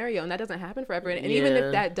case scenario, and that doesn't happen for everyone. And even Yeah.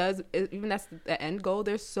 if that does, even that's the end goal.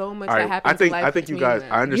 There's so much all that right, happens. in life I think you between guys,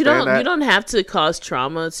 them. I You understand that. don't have to cause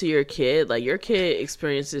trauma to your kid. Like your kid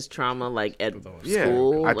experiences trauma like at Yeah,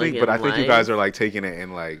 school. I like, think, in but I think you life. guys are like taking it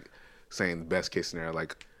and like saying best case scenario.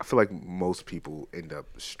 Like I feel like most people end up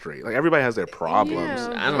straight. Like everybody has their problems.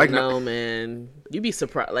 Yeah. I don't Like, know, man. You'd be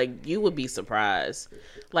surprised. Like you would be surprised.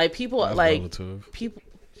 Like people, That's like relative. people.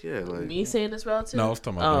 Yeah, like Me saying this relative? No, I was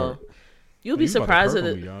talking about her. You'll be You about to surprised hurt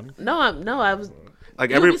at me, it. Yanni. No, I was. like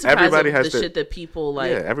You'll be surprised everybody at has the their shit that people like.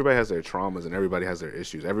 yeah, everybody has their traumas and everybody has their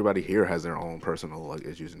issues. Everybody here has their own personal like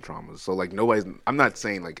issues and traumas. So like nobody's. I'm not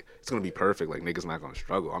saying like it's gonna be perfect. Like niggas not gonna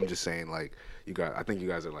struggle. I'm just saying like I think you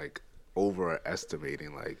guys are like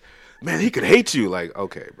overestimating. Like man, he could hate you. Like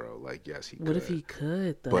okay, bro. Like yes, he. What could. if he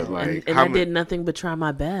could though? But, like, and how I many- did nothing but try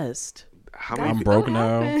my best. How I'm many? broke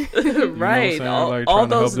now. You know what I'm Right. saying? All, Like, all trying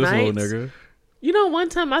to help those this little nights. nigga. You know, one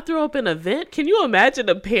time I threw up in a vent. Can you imagine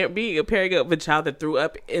a parent being a parent of a child that threw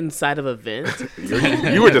up inside of a vent?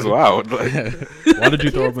 You were just loud. Like, Why did you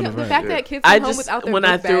throw up in the The vent? fact that kids I come home just without their when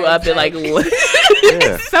I book threw bags, up, it like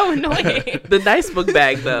yeah. so annoying. the nice book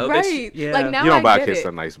bag though. that Right. yeah. Like now You don't I buy get kids it.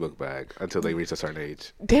 a nice book bag until they reach a certain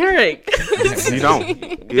age. Derek, You don't.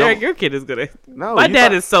 You Derek, don't. your kid is gonna. No, My you dad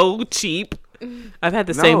buy- is so cheap. I've had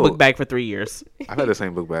the same No. book bag for 3 years. I've had the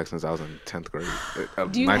same book bag since I was in 10th grade.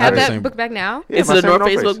 Do you ninth have grade. that Same- book bag now? Yeah, Is my it a same North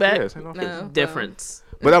Face book bag? Yeah, same North Face. No. Difference.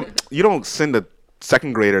 But you don't send a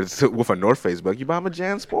second grader with a North Face book. You buy them a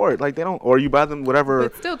Jan Sport. Like they don't, or you buy them whatever.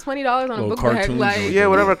 But still, $20 on a Little book bag. cartoons Like or- Yeah,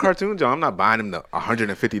 whatever cartoon John. I'm not buying them the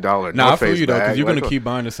 $150 Nah, I North feel Face you though, bag. because you're gonna Like, keep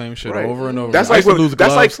buying the same shit right. over and over. That's I like used to when lose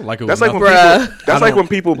that's gloves like it that's was like when nothing. Bruh. people that's I like know, when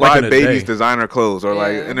people like buy in a babies day. designer clothes or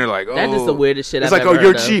like Yeah. and they're like, oh, That is the weirdest shit It's I've like, oh, ever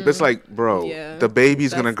you're heard of. cheap. It's like, bro, Yeah. the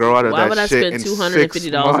baby's gonna That's grow out of Why that would I shit spend in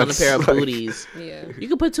 $250 on a months. pair of Like- booties? Yeah. You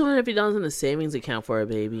could put $250 in a savings account for a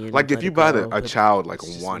baby. And Like let if you it buy grow, a but child like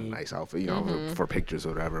it's just one me. nice outfit, you know, for pictures or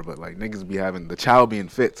whatever, but like niggas be having the child being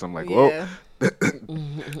fit. So I'm like, well, Yeah.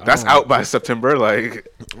 that's out by September. Like,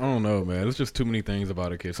 I don't know, man. It's just too many things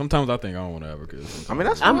about a kid. Sometimes I think I don't want to have a kid. I mean,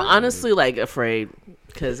 that's I'm fine. honestly like afraid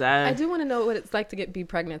because I do want to know what it's like to be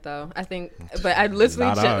pregnant, though. I think, but I Not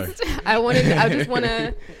literally just, I just want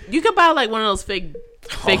to. You could buy like one of those fake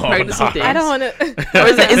pregnancy things. I don't want to. Or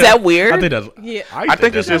is that weird? I think that's. Yeah. I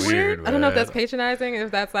think it's that's just- weird. I don't know if man. that's patronizing.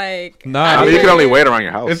 If that's like. Nah, I mean, you can only wait around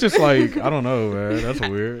your house. It's just like I don't know, man. That's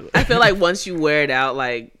weird. I feel like once you wear it out,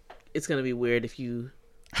 like it's gonna be weird if you.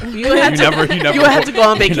 You would have, You to, never- you never- you would have to go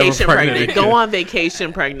on you never vacation pregnant pregnant. again. Go on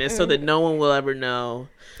vacation pregnant so that no one will ever know.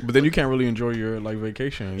 But then you can't really enjoy your like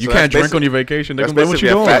vacation. You So can't that's drink basic- on your vacation. They're that's gonna be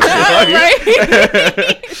like, what you basically doing? a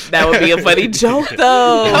fat That would be a funny joke,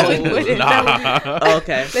 though. No, it wouldn't. Nah.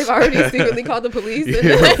 Okay. They've already secretly called the police.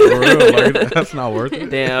 Yeah, for real. Like, that's not worth it.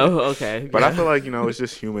 Damn. Okay. But I feel like, you know, it's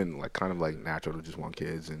just human, like kind of like natural to just want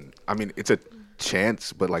kids. And I mean, it's a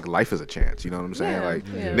chance, but like life is a chance. You know what I'm saying? Yeah, Like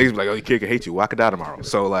yeah. niggas be like, oh, your kid can hate you. Well, I could die tomorrow.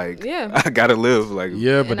 So like, Yeah. I gotta live. Like,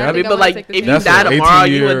 Yeah, but And I that think But I like, wanna take the if you chance. die That's an tomorrow,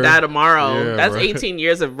 you 18-year would die tomorrow. Yeah, That's bro. 18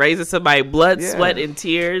 years of raising somebody, blood, Yeah. sweat, and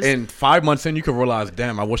tears. in 5 months in, you can realize,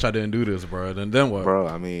 damn, I wish I didn't do this, bro. And then what? bro,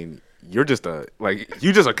 I mean, you're just a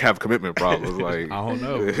you just have commitment problems. Like I don't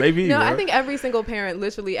know. Maybe. No, bro. I think every single parent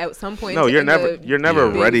literally at some point. no, you're never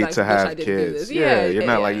being ready like, to "Wish I have didn't do kids. this." Yeah, you're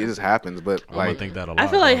not yeah. like it just happens. But I'm gonna like think that a lot. I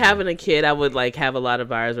feel like about having a kid, I would like have a lot of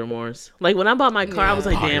buyer's remorse. Like when I bought my car, I was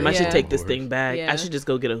like, damn, I should Yeah. take this thing back. Yeah. I should just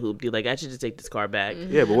go get a hoopty. Like I should just take this car back.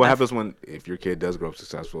 yeah, but what happens if your kid does grow up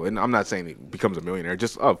successful? And I'm not saying he becomes a millionaire,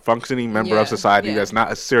 just a functioning member Yeah, of society yeah. that's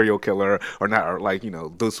not a serial killer or not or like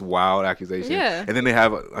this wild accusation. Yeah. And then they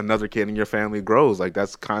have another kid in your family grows. Like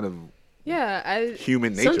that's kind of Yeah,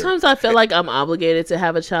 human nature. Sometimes I feel like I'm obligated to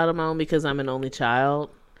have a child of my own because I'm an only child.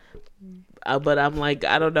 But I'm like,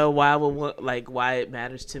 I don't know why I would want, like, why it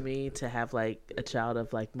matters to me to have like a child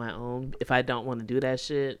of like my own. If I don't want to do that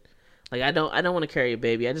shit, like I don't want to carry a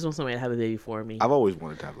baby. I just want somebody to have a baby for me. I've always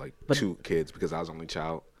wanted to have like 2 kids because I was only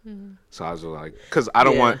child. So I was like, because I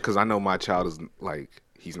don't want, because I know my child is like,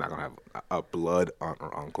 he's not gonna have a blood aunt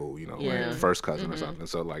or uncle, Yeah. like first cousin or something.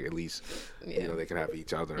 So like at least they can have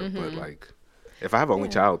each other. Mm-hmm. But like, if I have only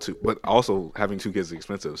child too, but also having 2 kids is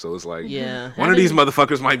expensive. So it's like, Yeah. one of these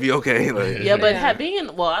motherfuckers might be okay. Like, Yeah, but Yeah.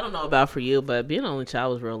 I don't know about for you, but being an only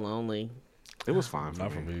child was real lonely. it was fine for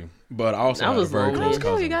Not for me. me, but I also I had a was very lonely. close Oh,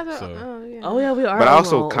 cousin. you guys are. so. Oh, yeah. Oh yeah, we are. But I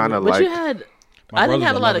also lonely. kinda But you like- had. My I didn't brother's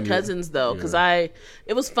have a lot of 11 years- cousins though, because yeah.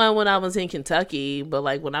 it was fun when I was in Kentucky, but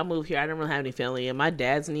like when I moved here, I didn't really have any family. And my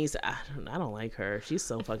dad's niece, I don't like her. She's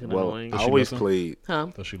so fucking Well, annoying. I she always listen? played Huh?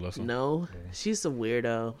 Does she listen? No, she's a weird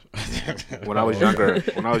when I was younger.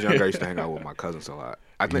 When I was younger, I used to hang out with my cousins a lot.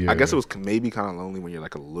 I guess Yeah. it was maybe kind of lonely when you're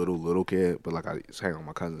like a little kid, but like I used to hang out with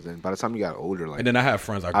my cousins. And by the time you got older, like And then I have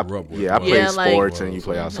friends I grew up with. yeah, I but- played Yeah, like- sports and you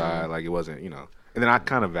play outside. Like it wasn't, And then I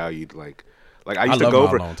kind of valued like I used I to love go my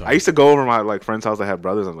over. alone time. I used to go over my like friends' house that had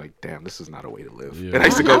brothers. I'm like, damn, this is not a way to live. Yeah. And I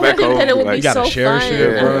used to I go would back think home. that it would like, be You gotta so share fun.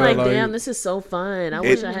 shit, I'm bro, like, like- damn, this is so fun. I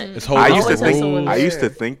wish I had. It's whole I I used to always had someone think I used to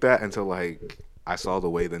there. think that until like I saw the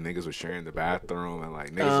way the niggas were sharing the bathroom and like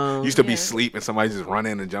niggas Oh. used to be Yeah. asleep and somebody just run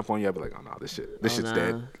in and jump on you. I'd be like, oh no, this shit's Nah,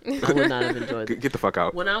 dead. I would not have enjoyed that. Get the fuck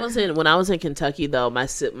out. When I was in Kentucky though, my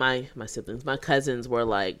siblings, my cousins were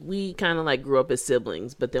like, we kind of like grew up as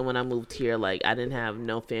siblings, but then when I moved here, like I didn't have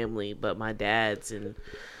no family but my dad's, and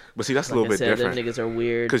But see, that's a like little I bit said, them different niggas are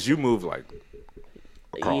weird. because you moved like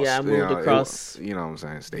across. Yeah, I moved across You know what I'm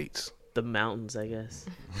saying? States. the mountains, I guess.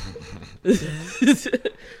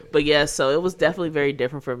 But yeah, so it was definitely very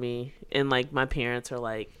different for me, and like my parents are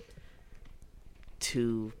like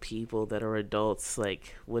 2 people that are adults.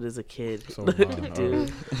 Like, what is a kid So fun, do?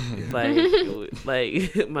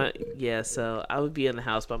 like my So I would be in the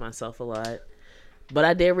house by myself a lot, but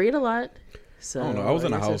I did read a lot. So I don't know. I was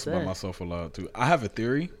in the guess house that's by that. myself a lot too. I have a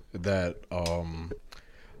theory that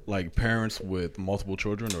like parents with multiple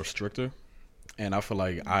children are stricter. And I feel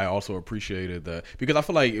like I also appreciated that because I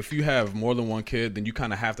feel like if you have more than one kid, then you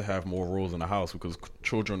kind of have to have more rules in the house because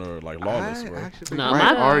children are like lawless, right? actually No,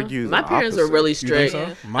 might my- argue My the parents are opposite. really You think strict. so?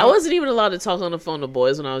 Yeah. My- I wasn't even allowed to talk on the phone to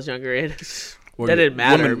boys when I was younger. And Well, that didn't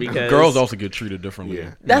matter women- because girls also get treated differently.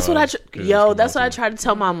 Yeah. That's what I kids that's what I also. tried to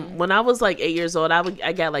tell mom when I was like 8 years old.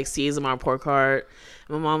 I got like C's in my report card.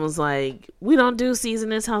 My mom was like, "We don't do C's in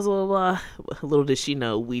this house." Blah blah. Blah. Little did she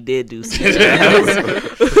know we did do C's in the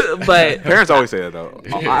house. But Parents always say that though.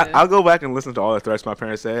 Yeah. I'll go back and listen to all the threats my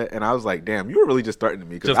parents said, and I was like, "Damn, you were really just threatening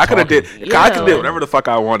me." Because Just I could have did, talking. I could Yeah. did whatever the fuck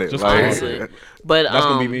I wanted. Just like, honestly, but That's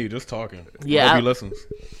gonna be me just talking. yeah, I hope I- he listens.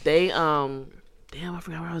 they damn, I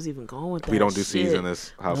forgot where I was even going with that. we don't do C's Shit. in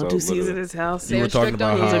this We household. don't do C's in literally. this house. You were They're talking strict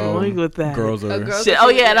about on you. how Going with that. girls are. girls- Shit. Oh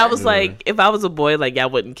yeah, and I was Yeah. like, if I was a boy, like I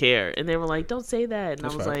wouldn't care. And they were like, "Don't say that." And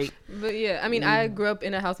That's I was facts. like, But yeah, I mean, I grew up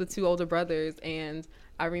in a house with 2 older brothers, and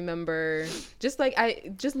I remember just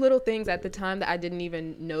little things at the time that I didn't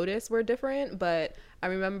even notice were different. But I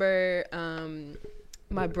remember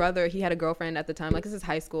my brother, he had a girlfriend at the time, like this is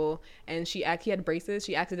high school, and he had braces.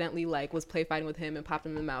 She accidentally like was play fighting with him and popped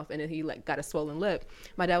him in the mouth, and then he like got a swollen lip.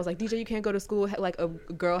 My dad was like, DJ, you can't go to school like a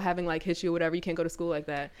girl having like hit you or whatever. You can't go to school like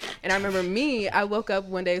that. And I remember I woke up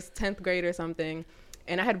one day, it's 10th grade or something.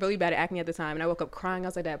 And I had really bad acne at the time, and I woke up crying. I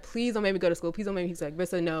was like, "Dad, please don't make me go to school. Please don't make me." He's like,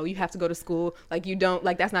 "Rissa, no, you have to go to school. Like, you don't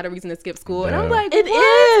like that's not a reason to skip school." And I'm Damn. like, "It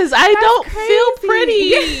 "What? is. I That's don't crazy." feel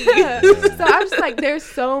pretty." Yeah. So I'm just like, there's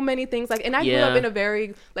so many things like, and I grew up Yeah. in a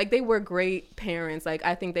very like they were great parents. Like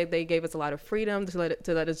I think they gave us a lot of freedom to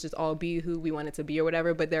let us just all be who we wanted to be or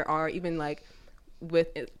whatever. But there are even like with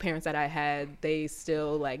parents that I had, they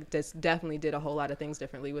still like just definitely did a whole lot of things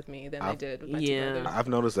differently with me than they did with my 2 Yeah. brothers. I've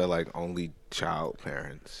noticed that like only child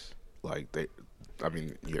parents, like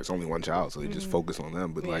it's only one child, so they just focus on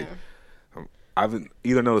them. But like, I've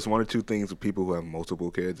either noticed 1 or 2 things with people who have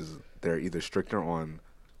multiple kids is they're either stricter on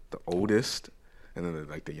the oldest, and then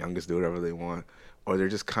like the youngest do whatever they want. Or they're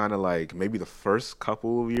just kind of like maybe the first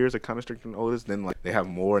couple of years are kind of strict on the oldest, then like they have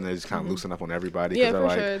more and they just kind of loosen up on everybody because they're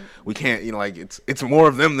like, we can't, like it's more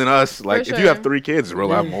of them than us. Like if you have 3 kids, it's real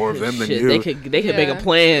lot more of them than you. They could make a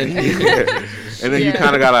plan. And then you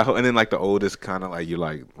kind of gotta, and then like the oldest kind of like you're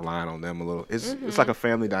like relying on them a little. It's like a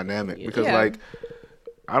family dynamic because like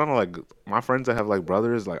I don't know, like my friends that have like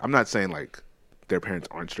brothers, like I'm not saying like their parents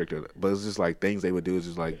aren't strict, but it's just like things they would do is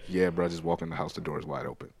just like, yeah, bro, just walk in the house, the door is wide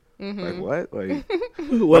open. Like what? Like,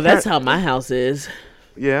 well, that's how my house is.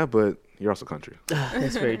 Yeah, but you're also country.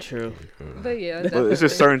 That's very true. But yeah, but it's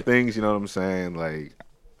just certain things, you know what I'm saying? Like,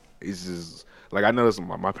 it's just like I noticed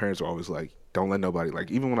my parents were always like, don't let nobody,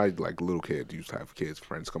 like even when I like little kids used to have kids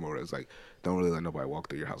friends come over. It's like, don't really let nobody walk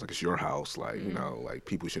through your house. Like it's your house. Like you know, like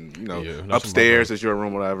people shouldn't. You know, upstairs is your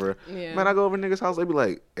room, whatever. Yeah. Man, I go over to niggas' house. They be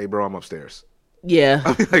like, hey, bro, I'm upstairs. Yeah. I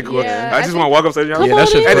mean, like, I just want to walk upstairs. Yeah, that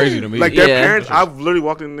shit's crazy to me. Like their parents, I've literally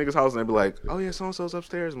walked in the niggas' house and they'd be like, "Oh yeah, so and so's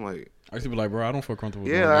upstairs." I'm like, I used to be like, bro, I don't feel comfortable.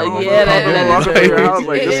 Yeah, I don't feel comfortable walking to your house.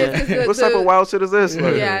 Like, what type of wild shit is this?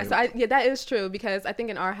 Like, yeah, so that is true because I think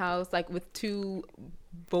in our house, like with 2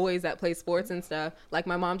 boys that play sports and stuff, like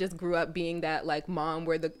my mom just grew up being that like mom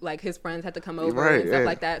where the like his friends had to come over and stuff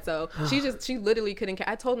like that, so she literally couldn't care.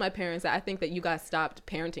 I told my parents that I think that you guys stopped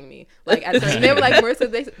parenting me, like at certain, they were like,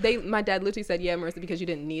 Marissa, they my dad literally said, yeah, Marissa, because you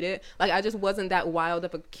didn't need it. Like I just wasn't that wild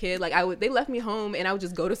of a kid. Like they left me home and I would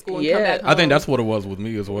just go to school and come back home. I think that's what it was with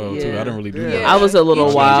me as well too. I didn't really do that. I was a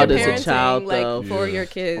little wild as a child like, though for your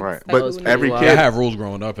kids, right? But every kid, I have rules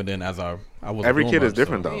growing up, and then as I was every kid is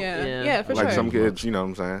different though. Yeah, for sure. Like some kids, you know what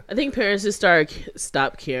I'm saying? I think parents just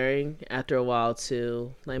stop caring after a while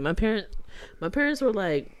too. Like my parents were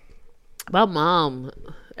like, my mom,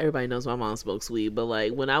 everybody knows my mom smokes weed, but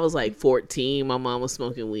like when I was like 14, my mom was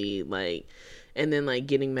smoking weed, like, and then like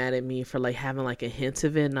getting mad at me for like having like a hint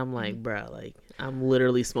of it, and I'm like, bro, like I'm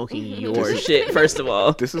literally smoking your shit. First of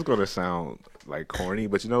all, this is gonna sound like corny,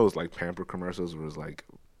 but you know, it's like Pamper commercials where it's like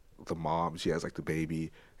the mom, she has like the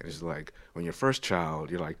baby, and it's like when your first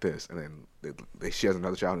child, you're like this, and then she has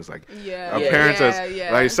another child, and it's like parents like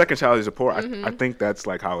your second child is a poor. I think that's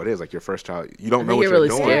like how it is. Like your first child, you don't know what you're really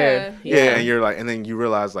doing. Scared. Yeah, and you're like, and then you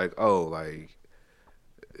realize like, oh, like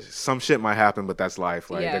some shit might happen, but that's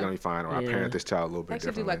life. Like they're gonna be fine. Or I parent this child a little bit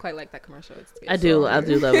differently. I actually do quite like that commercial. I do love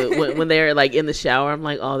it when they're like in the shower. I'm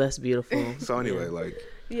like, oh, that's beautiful. So anyway, like.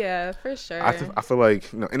 Yeah, for sure. I feel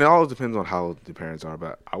like, you know, and it all depends on how the parents are,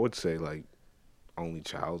 but I would say like only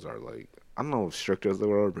childs are like, I don't know if strict as the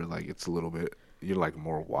word, but like it's a little bit, you're like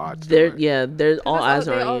more watched. There's like, all eyes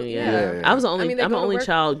are on you. Yeah. I was the only, I'm an only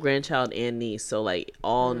child, grandchild, and niece, so like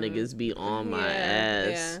all niggas be on my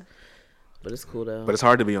ass. Yeah. But it's cool though. But it's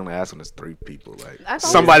hard to be on the ass when there's 3 people. Like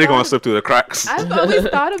somebody gonna slip through the cracks. I've always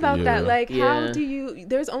thought about that. Like, how do you?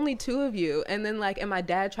 There's only 2 of you, and then like, and my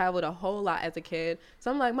dad traveled a whole lot as a kid. So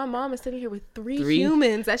I'm like, my mom is sitting here with 3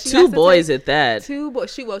 humans that she 2 boys at that. 2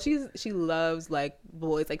 boys. She loves like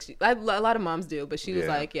boys. Like a lot of moms do, but she was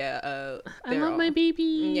like, I love my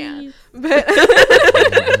baby. Yeah,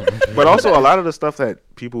 but also a lot of the stuff that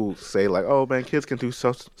people say, like, oh man, kids can do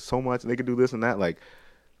so much, and they can do this and that, like.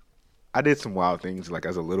 I did some wild things, like,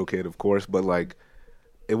 as a little kid, of course, but, like,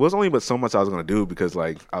 it was only but so much I was going to do because,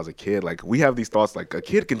 like, I was a kid. Like, we have these thoughts, like, a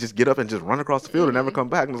kid can just get up and just run across the field and never come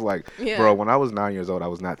back. And it's like, bro, when I was 9 years old, I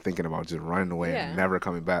was not thinking about just running away and never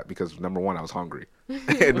coming back because, number one, I was hungry.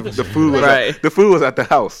 And the food was at the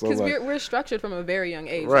house. Because so we're structured from a very young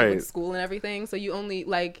age, right. Like, with school and everything. So you only,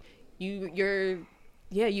 like, you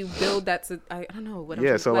build that to, I don't know. What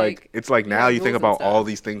yeah, so, like, it's like now you think about all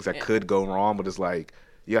these things that could go wrong, but it's like,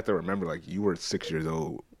 you have to remember, like, you were 6 years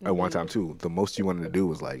old at one time, too. The most you wanted to do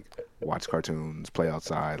was, like, watch cartoons, play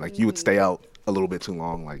outside. Like, you would stay out a little bit too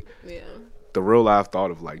long. Like, the real life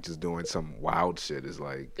thought of, like, just doing some wild shit is,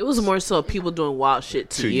 like... It was more so people doing wild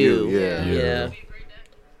shit to you. Yeah.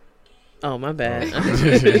 Oh, my bad.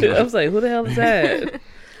 I was like, who the hell is that?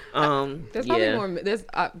 There's probably more. There's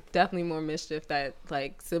definitely more mischief that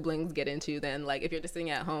like siblings get into than like if you're just sitting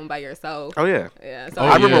at home by yourself. Oh yeah, yeah. So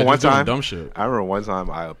I remember one time. Dumb shit. I remember one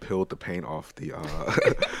time I peeled the paint off the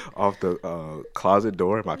closet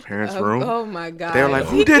door in my parents' room. Oh my god! They were like,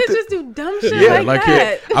 "Who did this?" Just do dumb shit like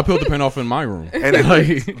that. I peeled the paint off in my room, and then,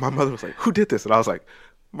 like, my mother was like, "Who did this?" And I was like,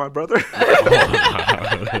 My brother.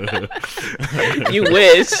 You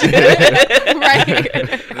wish.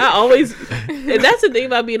 Right. I always, and that's the thing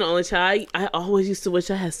about being an only child. I always used to wish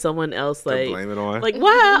I had someone else, To like, blame it on. like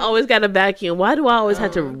why I always got to vacuum? Why do I always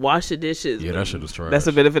have to wash the dishes? Yeah, that shit is trash. That's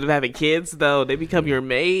the benefit of having kids, though. They become your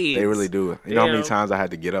maids. They really do. You know how many Damn. times I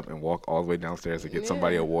had to get up and walk all the way downstairs to get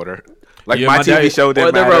somebody a water? Like Yeah, my my TV dad- show Or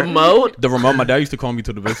didn't the matter. remote. The remote. My dad used to call me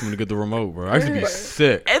to the basement to get the remote, bro. I used to be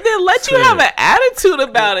sick. And then let you have an attitude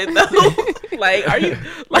about it, though. Like, are you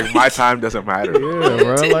Like my time doesn't matter. Yeah,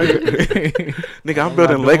 bro. Like, Nigga, I'm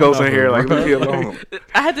building not doing Legos in here. Like, nothing, leave me bro. alone.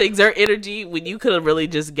 I had to exert energy when you could have really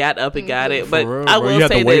just got up and got it. But for real, I bro. will You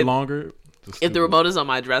had say to wait that longer. if the remote is on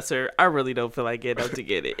my dresser, I really don't feel like getting up to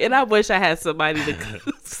get it. And I wish I had somebody to.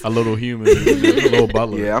 A little human, a little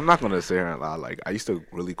butler. Yeah, I'm not gonna sit here and lie. Like, I used to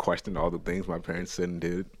really question all the things my parents said and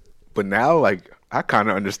did, but now, like, I kind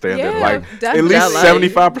of understand it. Yeah, Like, at definitely. least Like-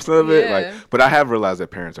 75% of it. Yeah. Like, but I have realized that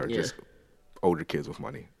parents are Yeah. just older kids with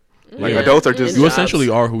money. Like, Yeah. adults are just You Jobs. essentially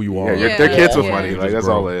are who you are. yeah, Yeah. they're kids with Yeah. money. You Like, just that's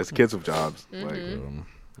grow. all it is. Kids with jobs. Like,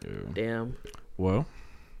 Yeah. Damn. Well,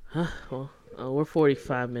 Well, we're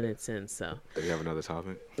 45 minutes in, so. do you have another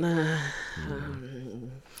topic?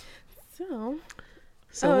 So,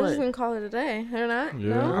 So I was what? just gonna call it a day, or not?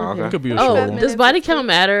 yeah. No? Oh, okay. It could be a Oh, short Bad one. does minutes body is count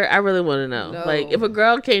matter? I really want to know. No. Like, if a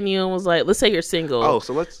girl came to you and was like, let's say you're single. Oh,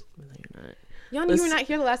 so let's. Y'all, you were not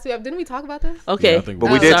here the last 2 episodes. Didn't we talk about this? Okay. Yeah, I think But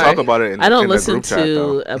we we Oh, did sorry. talk about it in, I don't in the listen group chat,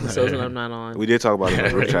 though. to episodes when I'm not on. We did talk about it in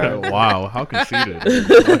the group chat. Wow, how conceited.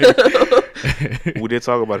 We did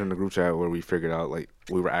talk about it in the group chat where we figured out, like,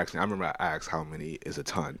 we were asking. I remember I asked how many is a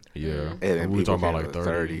ton. Yeah. And then We were people talking about came like with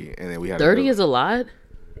 30. And then we had 30 is a lot.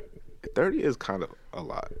 30 is kind of a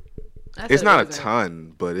lot. I It's said not it a wasn't.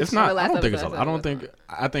 ton, but It's it's not. The last I don't think it's. episode I don't I said think.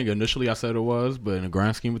 I think initially I said it was, but in the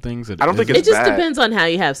grand scheme of things, I don't think It it's just bad. depends on how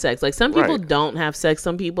you have sex. Like, some people Right. don't have sex.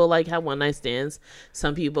 Some people, like, have one night stands.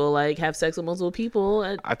 Some people, like, have sex with multiple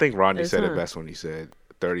people. I think Rodney There's said it not. best when he said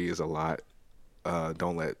 30 is a lot.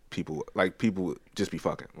 Don't let people just be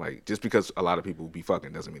fucking. Like, just because a lot of people be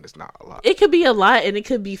fucking doesn't mean it's not a lot. It could be a lot, and it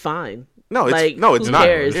could be fine. No, it's like, no, it's who not.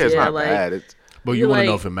 cares? Yeah, it's Yeah, not like- bad. It's But you You're want to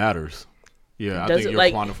know like- if it matters. Yeah, I Does think it, you're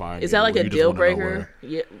like, quantifying. is it, that like where a you just deal wanna know breaker?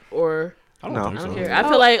 where. Yeah, or I don't No. think I so. don't care. I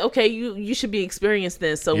feel like, okay, you should be experienced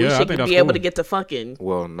this, so we Yeah, I should think be that's able cool. to get to fucking.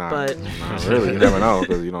 well, not But- not really. You never know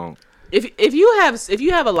because you don't. If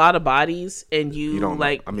you have a lot of bodies and you, You don't know.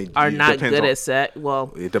 like I mean, are it not depends good on- at sex,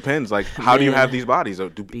 well, It depends. Like, how do you Man. have these bodies? Or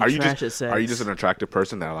Be are you trash just at are you sex. just an attractive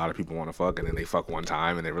person that a lot of people want to fuck, and then they fuck one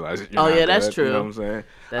time and they realize you're Oh, not yeah, that's good? true. You know what I'm saying?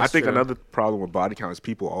 I That's think true. another problem with body count is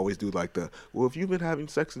people always do like well, if you've been having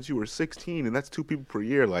sex since you were 16 and that's 2 people per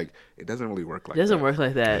year, like, it doesn't really work like it doesn't that. work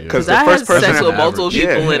like that. Yeah. Because 'Cause the I first had sex person- with multiple Average.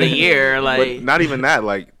 people Yeah. in a year. But Like, not even that.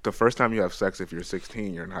 Like, the first time you have sex, if you're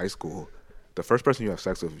 16, you're in high school. The first person you have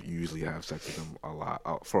sex with, you usually have sex with them a lot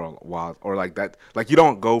for a while, or like that. Like, you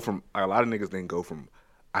don't go from a lot of niggas didn't go from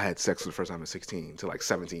I had sex for the first time at 16 to like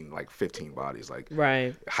 17, like 15 bodies. Like,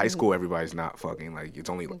 right. high school, everybody's not fucking. Like, it's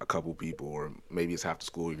only a couple people, or maybe it's half the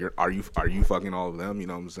school. Are you fucking all of them? You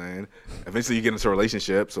know what I'm saying? Eventually, you get into a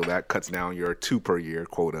relationship, so that cuts down your 2 per year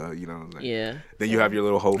quota. You know what I'm saying? Yeah. Then you have your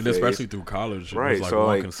little whole And phase. especially through college, it Right, was like so more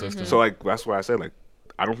like, consistent. so like that's why I said, like,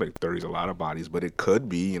 I don't think 30 is a lot of bodies, but it could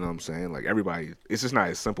be. You know what I'm saying? Like, everybody, it's just not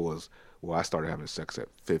as simple as, well, I started having sex at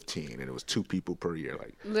 15 and it was 2 people per year.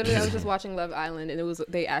 Like, Literally, I was just watching Love Island, and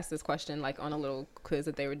they asked this question like on a little quiz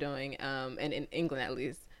that they were doing, and in England at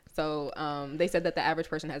least. So they said that the average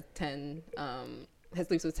person has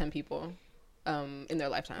sleeps with 10 people in their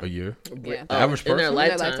lifetime. a year. Yeah. The average in their person?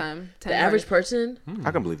 lifetime. 10 The average person.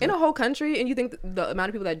 I can believe in that. a whole country, and you think the amount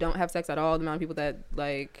of people that don't have sex at all, the amount of people that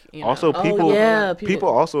like, you know. Also, Oh, people, yeah, people people-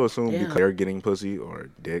 also assume yeah. because they're getting pussy or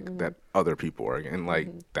dick that other people are, and like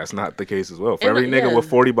that's not the case as well. For And, every nigga yeah. with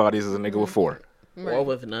 40 bodies is a nigga with 4. Right. Or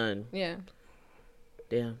with none. Yeah.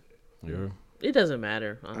 Damn. Yeah. It doesn't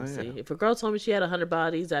matter, honestly. yeah. If a girl told me she had 100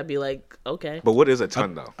 bodies, I'd be like, okay. But what is a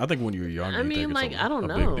ton though? I think when you're young, I you mean, think like, it's I don't a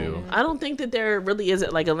know. big deal. I don't think that there really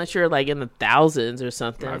isn't, like, unless you're, like, in the thousands or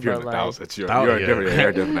something. Nah, if you're in but, the like, thousands, you're Thousand, a yeah. different, you're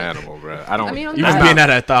a different animal, bro. I don't. I mean, Even that's being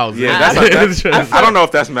not- at 1,000. yeah, I- that's not, I don't know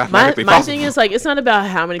if that's mathematically my possible. thing is, like, it's not about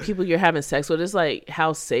how many people you're having sex with. It's, like,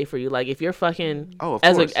 how safe are you? Like, if you're fucking, Oh, of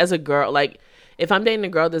as course. a girl, like, if I'm dating a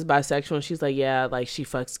girl that's bisexual and she's like, yeah, like, she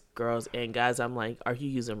fucks girls and guys, I'm like, are you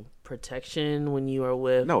using protection when you are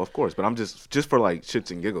with? No, of course, but I'm just for like shits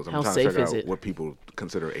and giggles. I'm How trying to safe figure is out it? what people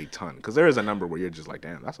consider a ton, because there is a number where you're just like,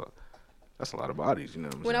 damn, that's a lot of bodies. You know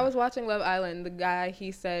what I'm When saying? I was watching Love Island, the guy,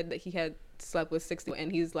 he said that he had slept with 60,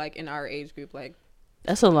 and he's like in our age group, like.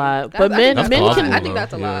 That's a lot. That's- But I men, think that's men plausible, can, I think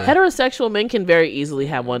that's a though. lot. Yeah. heterosexual men can very easily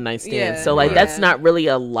have one night stands. Yeah. So, like, Right. that's not really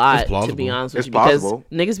a lot, to be plausible. honest with It's you. Because plausible.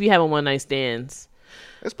 niggas be having one night stands.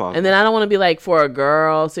 It's possible. And then I don't want to be like, for a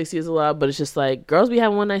girl, 60 is a lot, but it's just like girls be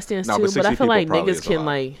having one night stands No, too. but But I 60 feel like people probably niggas is a can lot.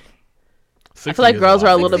 like. 60 feel like is girls a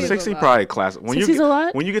lot. are a little 60 bit. is 60 lot. probably class. When 60 is a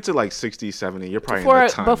lot? When you get to like 60, 70, you're probably in Before,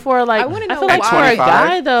 the time. before like, I wanna I know feel like why. for a 25?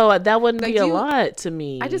 guy though, that wouldn't Like, be a do you- lot to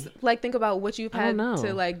me. I just like think about what you've I had don't to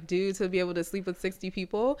know. like do to be able to sleep with 60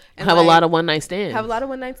 people and have a like, lot of one night stands. have a lot of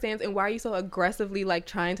one night stands. And why are you so aggressively like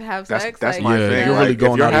trying to have That's sex? that's like, my Yeah, thing. you're Like, really if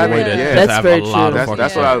going you're out of your way having- to yeah, just That's have very a lot true. of That's fucking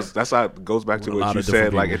what sex. I was. That's how it goes back to With a what lot you of different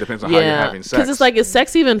said. Like people. it depends on how you're Yeah, having sex. because it's like, is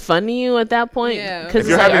sex even fun to you at that point? Yeah. Because If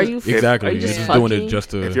you're like, are having- you Exactly. Are you You're just just doing fucking? it just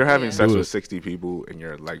to. if you're having Yeah. sex do with it. 60 people and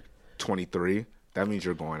you're like 23, that means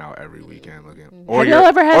you're going out every weekend looking. Have Or y'all you're,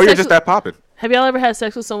 ever had or you're sex just with- that popping. Have y'all ever had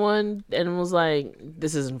sex with someone and was like,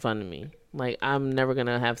 "This isn't fun to me. Like, I'm never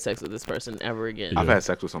gonna have sex with this person ever again." I've Yeah. had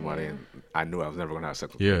sex with somebody and I knew I was never gonna have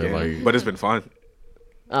sex with Yeah, them again. like- But it's been fun.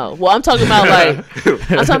 Oh well, I'm talking about like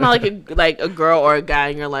I'm talking about like a girl or a guy,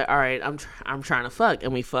 and you're like, all right, I'm trying to fuck,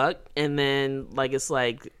 and we fuck, and then like it's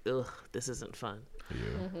like, ugh, this isn't fun.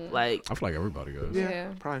 Yeah. Like, I feel like everybody goes. Yeah.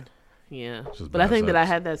 Probably. yeah, just but I bad think that I sex.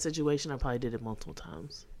 had that situation. I probably did it multiple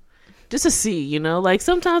times. Just to see, you know, like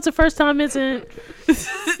sometimes the first time isn't.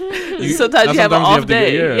 sometimes you have an sometimes you off have to get-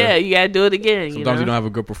 day. yeah. Yeah, you gotta do it again. Sometimes you know? don't have a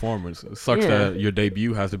good performance. It sucks Yeah. that your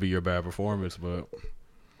debut has to be your bad performance, but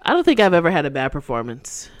I don't think I've ever had a bad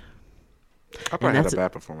performance. I probably had that's a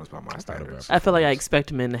bad performance by my had a standards. bad I feel like I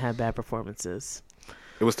expect men to have bad performances.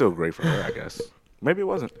 It was still great for her, I guess. Maybe it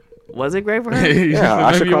wasn't. Was it great for her? Yeah,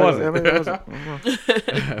 I should maybe it call wasn't. it. Maybe it wasn't.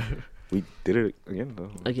 I don't know. We did it again,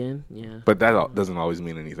 though. Again, yeah. But doesn't always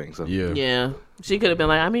mean anything. So. yeah, Yeah, she could have been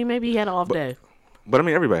like, I mean, maybe he had an off day. But I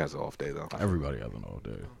mean, everybody has an off day, though. everybody has an all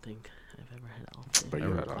day. I don't think I've ever had an off day. But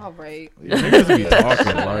you had All right. Niggas be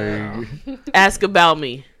talking like Ask about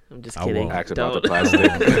me. I'm just I kidding. won't. Ask about Don't. the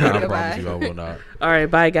plastic. I Goodbye. promise you I will not. All right,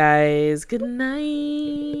 bye guys. Good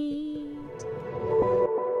night.